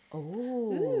 cherry? Oh,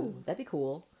 Ooh. that'd be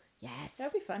cool. Yes.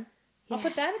 That'd be fun. I'll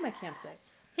put that in my campsite.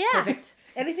 Yeah. Perfect.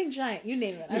 Anything giant, you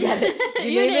name it.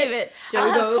 You name it. Joey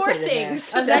I'll have Bo 4 put it in there.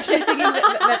 things. I was actually thinking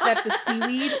that the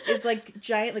seaweed is like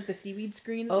giant, like the seaweed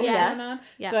screen that Oh, they have yes. going on.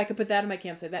 Yeah. So I could put that in my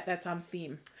campsite. That's on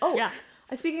theme. Oh, Yeah.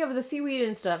 Speaking of the seaweed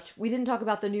and stuff, we didn't talk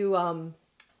about the new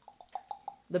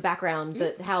the background,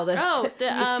 how the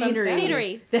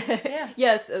Scenery. Yeah.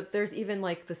 Yes, there's even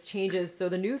like this changes. So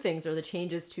the new things are the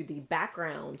changes to the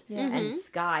background and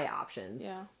sky options,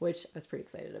 Yeah. which I was pretty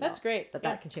excited about. That's great. That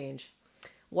Yeah. that can change.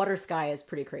 Water sky is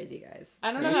pretty crazy, guys.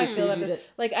 I don't know how I feel about Reviewed this. it.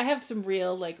 Like, I have some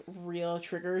real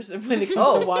triggers when it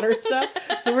comes to water stuff.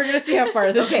 So we're gonna see how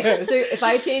far this Okay, goes. so if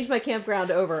I change my campground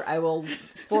over, I will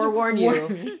forewarn you.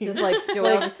 warn me. Just like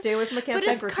Joel, just stay away from my But campsite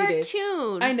it's for a few days.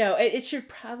 cartoon. I know it should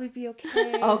probably be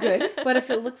okay. Oh, good. But if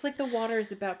it looks like the water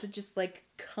is about to just like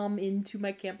come into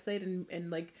my campsite and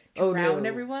like Oh, drown no.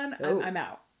 everyone, No. I'm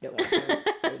out. No,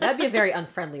 So, that'd be a very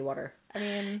unfriendly water. I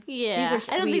mean, Yeah. These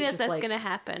are I don't sweet, think just that's like- gonna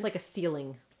happen. It's like a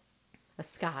ceiling, a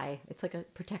sky. It's like a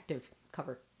protective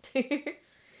cover.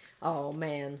 Oh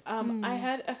man. I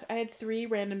had 3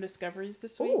 random discoveries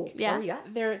this week. Ooh, Yeah. what do you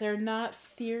got? They're not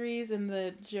theories in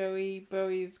the Joey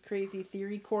Bowie's crazy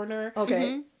theory corner.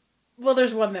 Okay. Well,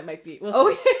 there's one that might be. We'll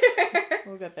Oh, see.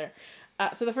 We'll get there.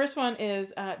 So the first one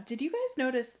is, did you guys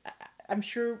notice, I'm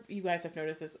sure you guys have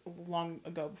noticed this long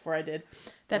ago before I did,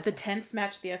 that the tents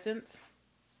match the essence?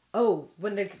 oh,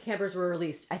 when the campers were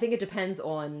released, I think it depends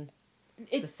on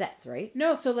the It, sets, right?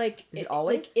 no, so like, Is it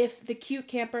always? like if the cute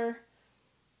camper,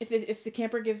 if the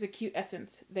camper gives a cute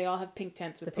essence, they all have pink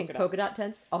tents with The pink polka polka dots. dot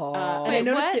tents. Oh, and I Wait,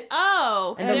 noticed what? it-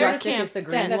 Oh, And the they're rustic camp is the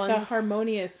green tents. That's the ones?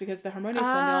 harmonious, because the harmonious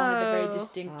one, they all have the very Oh.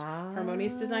 distinct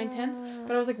harmonious design tents.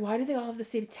 But I was like, why do they all have the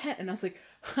same tent? And I was like,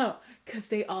 oh, because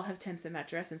they all have tents that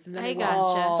match your essence. And then I I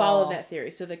gotcha. follow that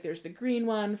theory. So like, there's the green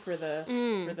one for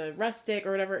the rustic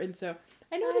or whatever. And so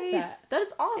I noticed nice. that. That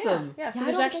is awesome. Yeah. So I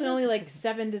there's don't actually think I only noticed like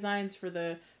 7 designs for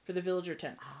the villager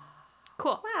tents.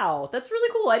 Cool. Wow, that's really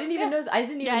cool. I didn't even notice. I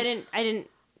didn't even. Yeah, I didn't.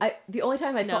 The only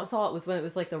time I No. saw it was when it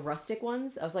was like the rustic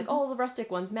ones. I was like, oh, the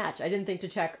rustic ones match. I didn't think to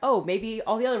check. Oh, maybe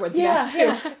all the other ones Yeah, match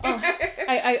too. I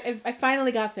I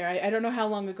finally got there. I don't know how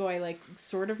long ago I like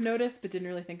sort of noticed, but didn't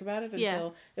really think about it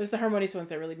until it was the harmonious ones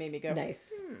that really made me go.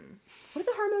 Nice. What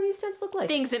do the harmonious scents look like?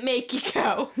 Things that make you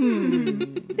go.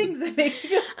 Things that make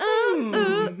you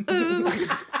go.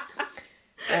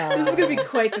 This is gonna be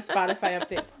quite the Spotify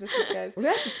update this week, guys. We're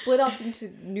gonna have to split off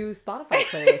into new Spotify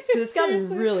playlists because it's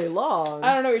gotten really long.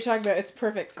 I don't know what you're talking about. It's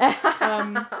perfect.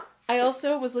 I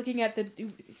also was looking at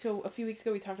so a few weeks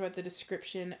ago we talked about the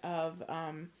description of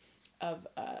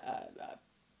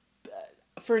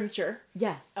furniture.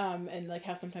 Yes. And like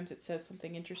how sometimes it says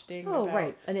something interesting. Oh, about,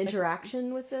 right. An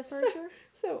interaction with the furniture?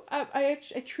 So I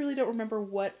truly don't remember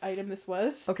what item this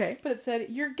was. Okay. But it said,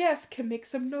 your guest can make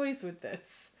some noise with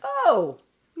this. Oh!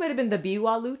 Might have been the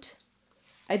biwa lute.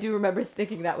 I do remember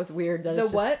thinking that was weird. That The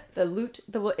it's just what? The lute.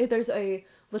 There's a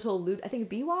little lute. I think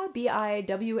biwa?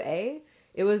 B-I-W-A.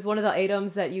 It was one of the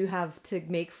items that you have to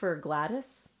make for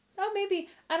Gladys. Oh, maybe.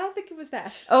 I don't think it was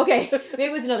that. Okay. Maybe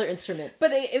it was another instrument.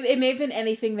 But it may have been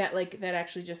anything that that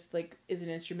actually just like is an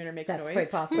instrument or makes That's noise.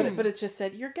 quite possible. But it just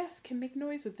said, your guest can make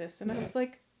noise with this. And I was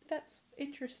like, that's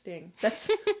interesting.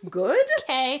 That's good?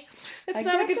 Okay. It's I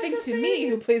not a guess good thing that's to a me thing.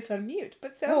 who plays on mute,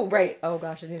 but sounds Oh, right. Oh,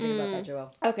 gosh. I didn't think about that,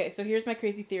 Joelle. Okay, so here's my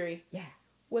crazy theory. Yeah.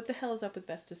 What the hell is up with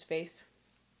Vesta's face?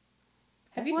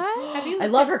 Have What? you I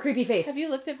love her creepy face. Have you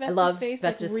looked at Vesta's love face?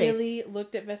 Vesta's like, really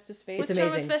looked at Vesta's face? It's What's wrong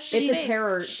with amazing. Vesta's It's a face?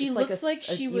 terror. She it's looks like, like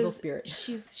she an evil was. spirit.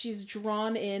 She's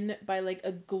drawn in by like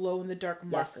a glow in the dark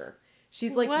Yes. marker.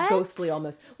 She's like What? ghostly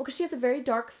almost. Well, because she has a very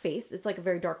dark face. It's like a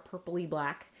very dark purpley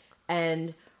black.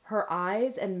 And her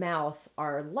eyes and mouth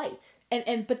are light.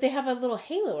 But they have a little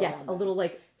halo. Yes, around a them. little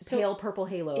like So- pale purple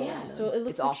halo. Yeah, around so them. it looks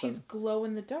It's like awesome. she's glow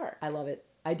in the dark. I love it.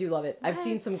 I do love it. I've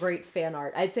seen some great fan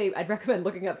art. I'd recommend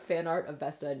looking up fan art of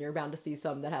Vesta, and you're bound to see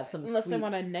some that have some Unless sweet, I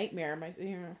want a nightmare,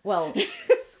 well,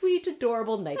 sweet,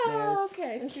 adorable nightmares. Oh,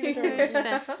 okay. Sweet Where's adorable.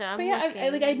 Vesta? I'm But yeah,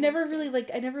 looking. I never really looked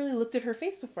at her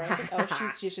face before. I was like,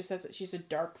 oh, she just says she's a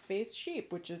dark faced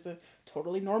sheep, which is a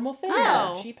totally normal thing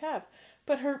that Oh. sheep have.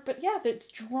 But yeah, it's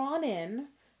drawn in,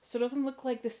 so it doesn't look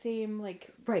like the same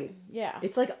like. Right. Yeah.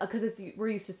 It's like because we're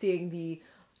used to seeing the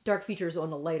dark features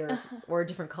on a lighter or a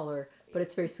different color, but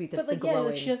it's very sweet that But it's like the glowing.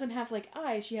 like she doesn't have like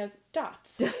eyes; she has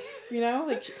dots. You know,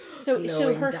 like so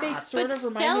Glowing her dots. face sort But of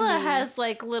reminded Stella me. has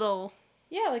like little.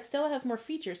 Yeah, like Stella has more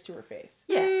features to her face.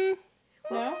 Yeah.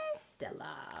 No.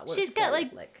 Stella. She's does got, Stella like,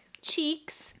 look like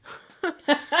cheeks. But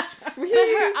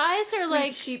her eyes are Sweet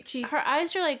like sheep cheeks. her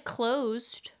eyes are like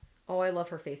closed. Oh, I love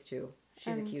her face too.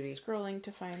 She's I'm a cutie. Scrolling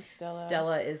to find Stella.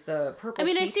 Stella is the purple I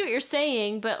mean, I sheep. see what you're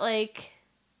saying, but like,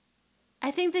 I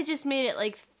think they just made it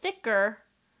like thicker.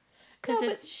 No, Because but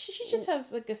it's she just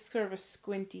has like a sort of a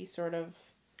squinty sort of,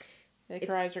 like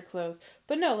her It's- eyes are closed.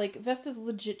 But no, like Vesta's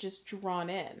legit just drawn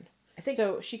in. I think.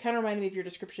 So she kind of reminded me of your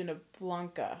description of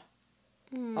Blanca.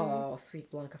 Oh, sweet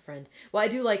Blanca friend. Well, I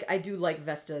do like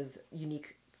Vesta's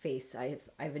unique face.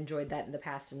 I've enjoyed that in the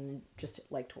past, and just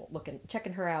liked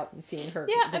checking her out and seeing her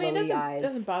Yeah, I mean, glowy it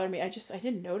doesn't bother me. I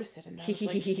didn't notice it, and I was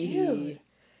like, dude,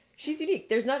 She's unique.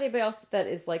 There's not anybody else that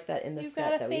is like that in the you've got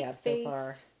set a that we fake have face. so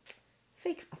far.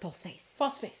 A false face.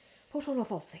 False face. Total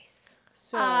false face.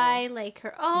 So I like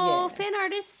her. Oh, Yeah. fan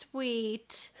art is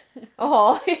sweet.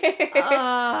 Oh.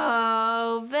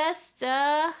 Oh,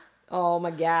 Vesta. Oh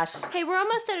my gosh. Hey, we're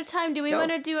almost out of time. Do we Go.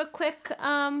 want to do a quick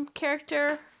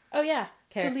character oh yeah.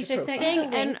 So Character Alicia sent you thing the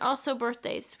link. and also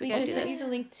birthdays? We gotta Alicia do sent you this. the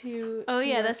link to. Oh to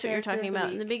yeah, your that's what you're character talking of the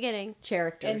about in the week. beginning.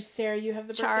 Characters. And Sarah, you have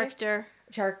the birthdays?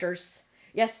 Character.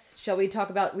 Yes. Shall we talk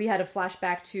about? We had a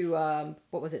flashback to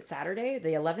what was it? Saturday, the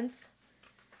 11th.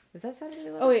 Was that Saturday the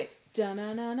 11th? Oh wait.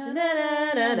 Da-na-na-na.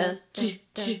 Na-na-na-na.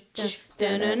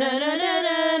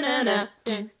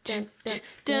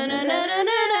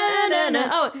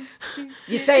 Oh,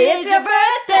 You say it's your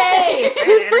birthday.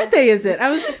 Whose birthday is it? I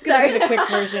was just gonna do the quick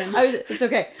version. It's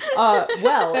okay. Well,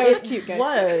 That was it cute, guys.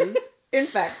 was in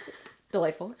fact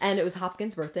delightful, and it was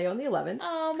Hopkins' birthday on the 11th.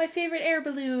 Oh, my favorite air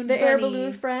balloon. The air bunny.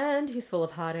 balloon friend. He's full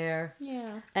of hot air.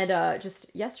 Yeah. And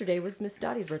just yesterday was Miss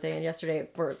Dottie's birthday, and yesterday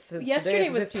Yesterday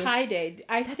was Pie. Pi Day.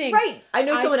 That's right. I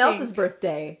know someone else's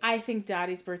birthday. I think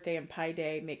Dottie's birthday and Pi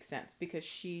Day makes sense because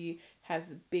she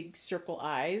has big circle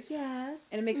eyes. Yes.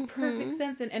 And it makes perfect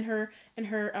sense. And her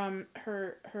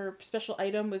special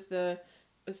item was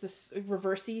this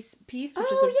reversey piece,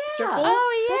 which is a circle.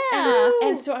 Oh yeah.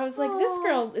 And so I was like, this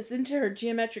girl is into her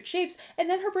geometric shapes. And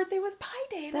then her birthday was Pi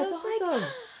Day. And That's I was awesome. like,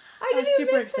 I was didn't super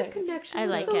even make excited. that connection. I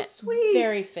like so it. Sweet.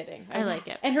 very fitting. I like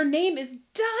it. And her name is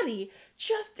Dottie.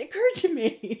 Just occurred to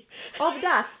me. All the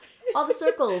dots, all the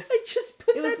circles. I just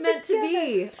put It was that meant together. to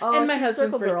be. Oh, And my she's a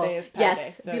husband's circle girl. birthday is Pi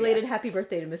yes. Day, so Belated yes. happy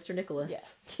birthday to Mr. Nicholas.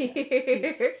 Yes.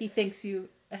 He thinks you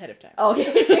ahead of time. Oh,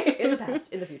 in the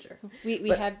past, in the future. We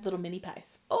had little mini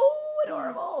pies. Oh,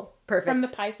 adorable. Perfect. From the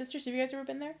Pie Sisters. Have you guys ever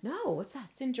been there? No, what's that?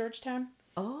 It's in Georgetown.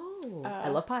 Oh, I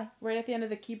love pie. Right at the end of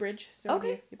the Key Bridge. So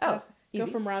Okay. You pass, go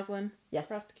easy. from Roslyn. Yes.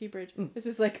 Across the Key Bridge. This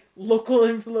is like local.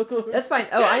 That's fine.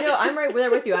 Oh, I know. I'm right there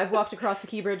with you. I've walked across the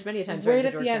Key Bridge many times. Right to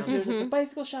at the end. So Georgetown. there's like the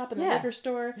bicycle shop and the Yeah. liquor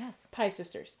store. Yes. Pie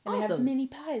Sisters. And they have Awesome. mini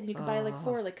pies. And you can buy like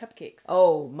 4 like cupcakes.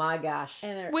 Oh my gosh.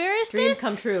 And they're Where is Dreams this?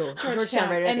 come true. Georgetown,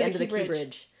 right at and the end of the Key Key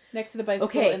Bridge. next to the bicycle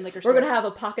Okay, and liquor we're store. gonna have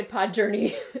a pocket pod journey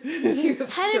to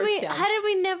How did Georgetown.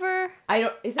 we never? I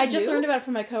don't. Is it I just new? learned about it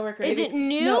from my coworker. Is Maybe it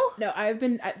new? No, I've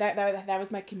been that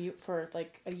was my commute for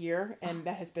like a year, and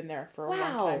that has been there for a long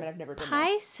Wow. time, and I've never been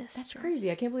Pie Sisters. That's crazy.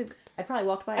 I can't believe I probably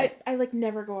walked by there. it. I like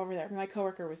never go over there. My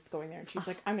coworker was going there, and she's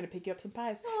like, "I'm gonna pick you up some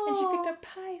pies," and she picked up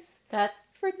pies. That's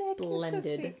For Nick. It was so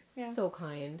splendid. sweet. Yeah. So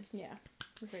kind. Yeah,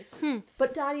 it was very sweet.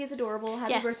 But Dottie is adorable.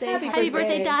 Happy Yes. birthday. Happy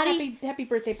birthday, Dottie. Happy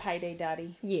birthday, Pie Day,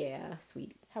 Dottie. Yeah,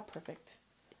 sweet. How perfect.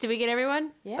 Did we get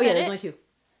everyone? Yeah. Oh yeah, that there's it?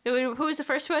 only 2. Who was the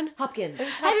first one? Hopkins.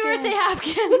 Happy birthday,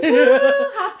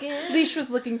 Hopkins. Hopkins. Leash was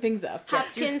looking things up.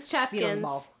 Hopkins, Beat on the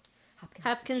ball. Chopkins.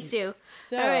 Hopkins too.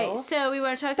 So, All right, so we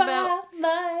want to talk about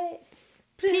Spotlight.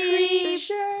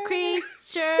 creature.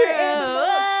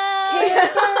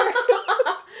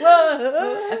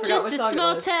 I forgot Just what a song it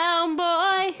small was. town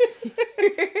boy,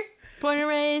 born and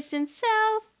raised in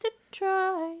South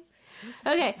Detroit.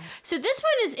 Okay, so this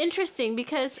one is interesting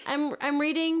because I'm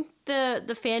reading the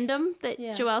fandom that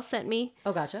Yeah. Joelle sent me,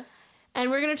 Oh, gotcha. and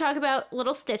we're gonna talk about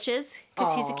Little Stitches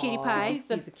because he's a cutie Aw. pie. He's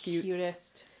the He's a cute-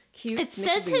 cutest. Cute. It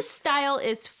says his style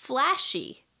is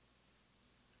flashy.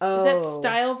 Oh. Is that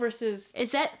style versus...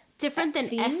 Is that different than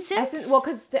Theme? essence? Well,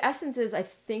 because the essences, I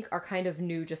think, are kind of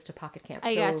new just to Pocket Camp.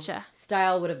 I So gotcha.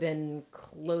 Style would have been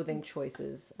clothing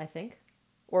choices, I think.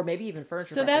 Or maybe even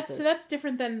furniture So preferences. that's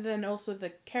different than also the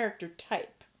character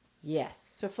type. Yes.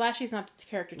 So Flashy's not the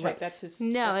character type. Right. That's his.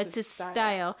 No, that's it's his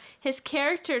style. His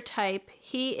character type,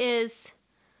 his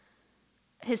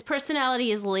personality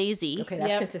is lazy. Okay,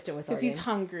 that's consistent with our because he's game.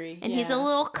 hungry And he's a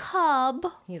little cub.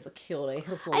 He's a cutie. He's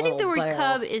a I think the little word bear.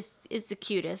 cub is the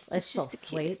cutest. It's It's so just the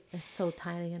sweet. cutest. It's so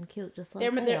tiny and cute, just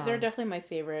like They're definitely my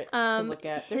favorite to look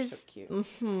at. They're so cute.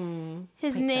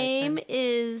 His Pint-sized name friends.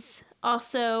 is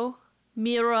also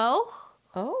Miro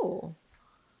Oh.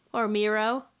 or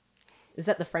Miro. Is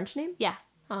that the French name? Yeah.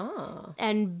 Ah.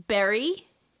 And Berry.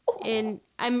 And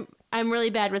I'm really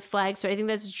bad with flags, but I think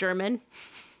that's German.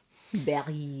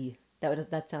 Berry.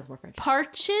 That sounds more French.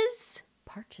 Parches?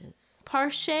 Parches.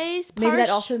 Parches? Maybe that Parch-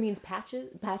 also means patches.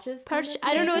 Patches. kind Parch- of?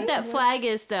 I don't know what that flag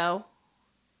is though.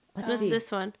 Let's What's see.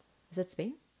 this one? Is that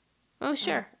Spain? Oh,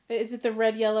 sure. Is it the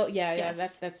red, yellow? Yeah, yeah.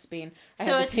 Yes. That's Spain. I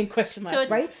So had the it's- same question last So it's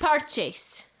week. Right?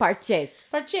 Parches. Parches.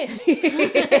 Parches.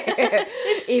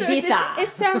 Ibiza.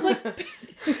 It sounds like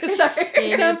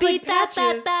Sorry. sounds like Da, da,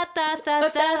 patches. da, da, da,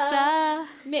 da, da.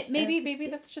 maybe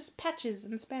that's just patches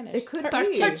in Spanish. It could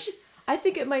Parches. be. I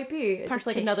think it might be. It's just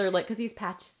like Parches. another, like, because he's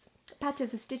patches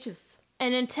and stitches.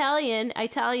 And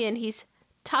Italian, he's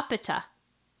tapeta.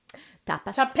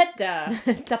 Tapas. Tapeta.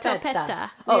 Tapeta.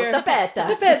 Oh, We're- tapeta.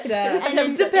 Tapeta. And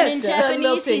in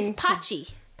Japanese, he's lilting.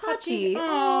 Pachi, Pachi.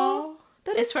 Aww.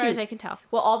 That as is far cute. as I can tell.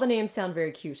 Well, all the names sound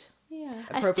very cute. Yeah.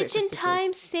 A Appropriate stitch in for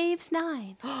time stitches. saves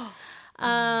 9.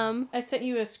 I sent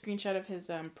you a screenshot of his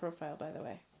profile, by the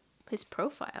way, His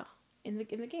profile. in the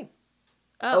game.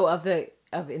 Oh, of the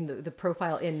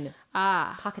profile in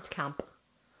Ah. Pocket Camp.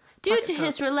 Due Pocket to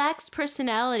his relaxed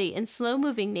personality and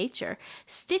slow-moving nature,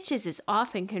 Stitches is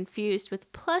often confused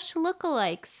with plush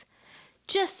lookalikes.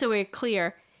 Just so we're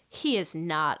clear, he is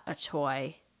not a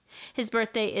toy. His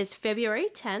birthday is February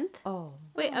 10th. Oh.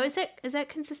 Wait, is that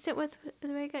consistent with the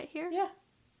way I got here? Yeah.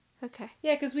 Okay.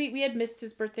 Yeah, because we had missed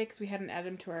his birthday because we hadn't added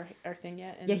him to our thing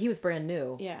yet. And Yeah, he was brand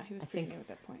new. yeah, he was I pretty think- new at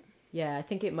that point. Yeah, I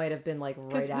think it might have been like right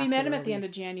Because after we met him at the end of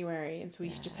release. January, and so we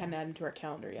just hadn't added him to our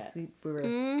calendar yet. We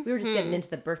were just getting into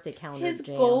the birthday calendar. His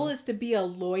jam. goal is to be a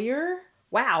lawyer.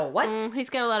 Wow, what? He's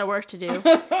got a lot of work to do.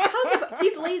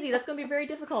 He's lazy. That's going to be very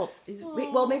difficult.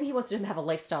 Well, maybe he wants to have a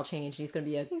lifestyle change. He's going to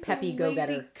be a He's peppy a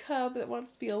go-getter. lazy cub that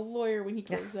wants to be a lawyer when he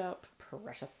grows up.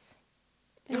 Precious.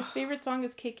 And his favorite song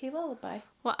is KK Lullaby.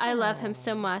 Well, I love him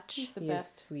so much. He's the He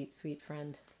best. is sweet, sweet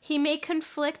friend. He may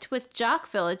conflict with jock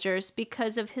villagers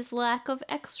because of his lack of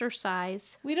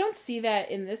exercise. We don't see that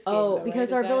in this game. Oh, though,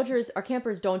 because right? our Is that- villagers, our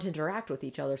campers don't interact with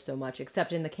each other so much,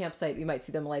 except in the campsite we might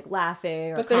see them like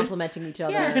laughing or But they're- complimenting each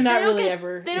other. Yeah, They're not they don't really get-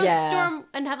 ever- They don't Yeah. storm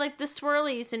and have like the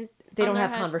swirlies and they don't their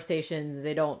have head. conversations.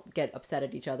 They don't get upset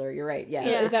at each other. You're right. Yeah, So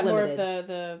it's is that limited. more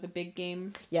of the big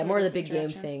game? Yeah, sort more of the big game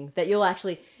interaction? thing that you'll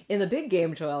actually in the big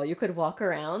game, Joelle, you could walk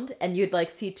around and you'd like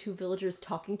see two villagers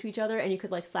talking to each other, and you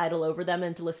could like sidle over them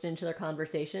and to listen to their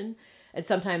conversation. And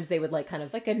sometimes they would like kind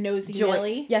of Like a nosy join.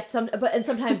 Nelly? Yes, and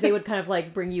sometimes they would kind of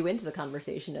like bring you into the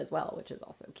conversation as well, which is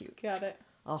also cute. Got it.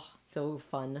 Oh, so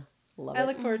fun. Love I it.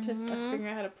 look forward to us figuring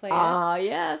out how to play it. Ah,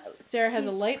 yes. Sarah has a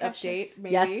He's light precious. update,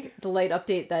 maybe. Yes, the late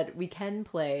update that we can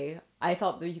play. I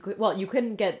thought that you could. Well, you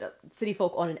couldn't get City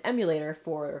Folk on an emulator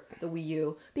for the Wii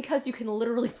U because you can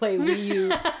literally play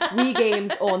Wii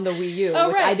games on the Wii U, Oh,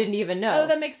 which right. I didn't even know. Oh,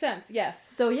 that makes sense. Yes.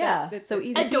 So yeah, It's so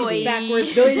easy. it's Adoy.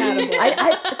 backwards compatible.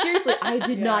 I seriously, I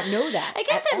did not know that. I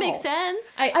guess at that makes all.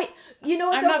 sense. You know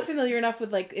what? I'm though? not familiar enough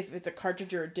with like if it's a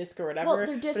cartridge or a disc or whatever, Well, they're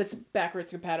but discs- it's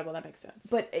backwards compatible. That makes sense.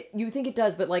 But you think it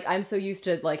does, but like I'm so used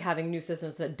to like having new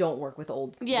systems that don't work with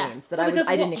old Yeah. games that Well, I because,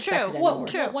 didn't well, expect true. it Well, anymore.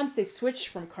 true. Once they switch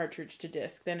from cartridge to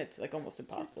disc, then it's like almost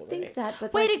impossible, I think right? that,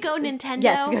 but Way like, to go, there's- Nintendo.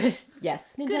 Yes, good.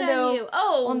 Yes, Nintendo. Good on you.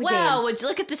 Oh, on the wow. game. Would you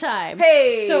look at the time?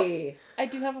 Hey, So- I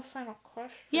do have a final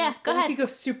question. Yeah, go Or ahead. We could go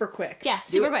super quick. Yeah,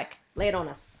 super it. quick. lay it on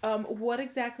us. What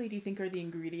exactly do you think are the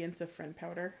ingredients of friend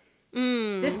powder?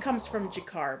 Mm. This comes from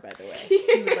Jakar, by the way.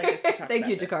 He would like us to talk Thank about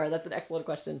you, this. Jakar. That's an excellent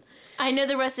question. I know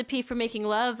the recipe for making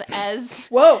love as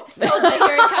Whoa! told by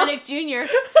Harry Connick Jr.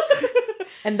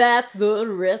 And that's the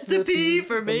recipe Recipe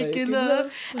for making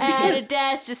love. Add a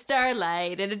dash of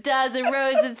starlight and a dozen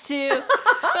roses too.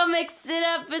 We'll mix it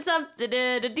up with something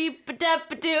a deep a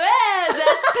dap a do.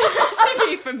 That's the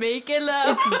recipe for making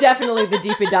love. It's definitely the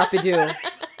deep dop-a-doo.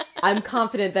 I'm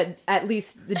confident that at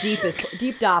least the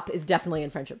deep dop is definitely in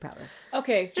friendship powder.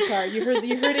 Okay, Jakar, you heard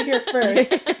it here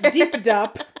first. Deep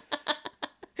Dup.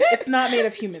 It's not made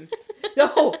of humans.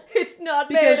 No, it's not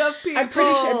Because made of people. I'm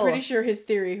pretty sure his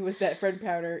theory was that friend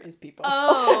powder is people.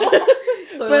 Oh,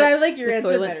 Soylent, but I like your the answer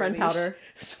Soylent better, friend Leash. powder.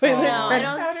 Soylent No, I friend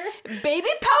don't- powder? baby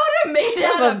powder made Son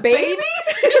out of a of baby.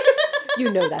 babies?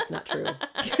 You know that's not true.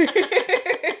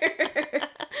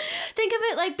 Think of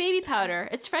it like baby powder.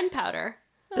 It's friend powder.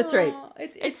 That's right. Aw,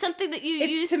 It's something that you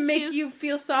it's use to make you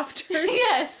feel softer.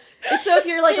 Yes. It's so if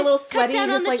you're like To a little cut sweaty, down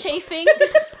you on just the like chafing.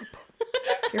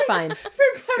 you're fine.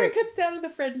 Friend powder great. cuts down on the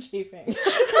friend chafing.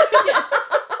 Yes.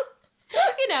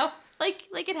 You know, like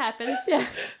it happens. Yeah.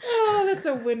 Oh, that's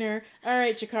a winner. All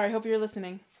right, Jakar, I hope you're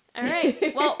listening. All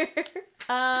right. Well,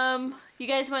 you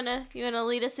guys wanna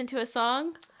lead us into a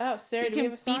song? Oh, Sarah, You do we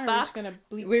can have a song? Or beatbox.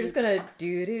 We're just gonna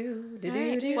do All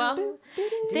right. Well,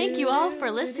 thank you all for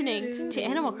listening to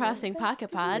Animal Crossing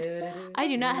Pocket Pod. I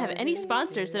do not have any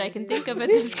sponsors that I can think of at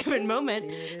this given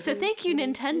moment. So thank you,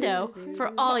 Nintendo,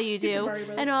 for all you do Mario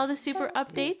Brothers. and all the super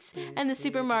updates and the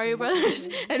Super Mario Brothers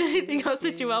and anything else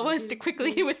that Joelle wants to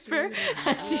quickly whisper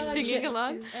as she's singing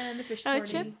along. And the fish Oh, tourney.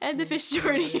 Chip and the Fish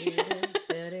Journey.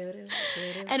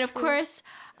 And of course,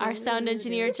 our sound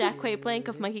engineer, Jack Quaid Blank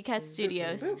of Monkey Cat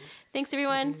Studios. Thanks,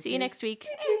 everyone. See you next week.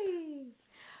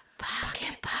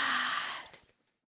 Pocket Pod.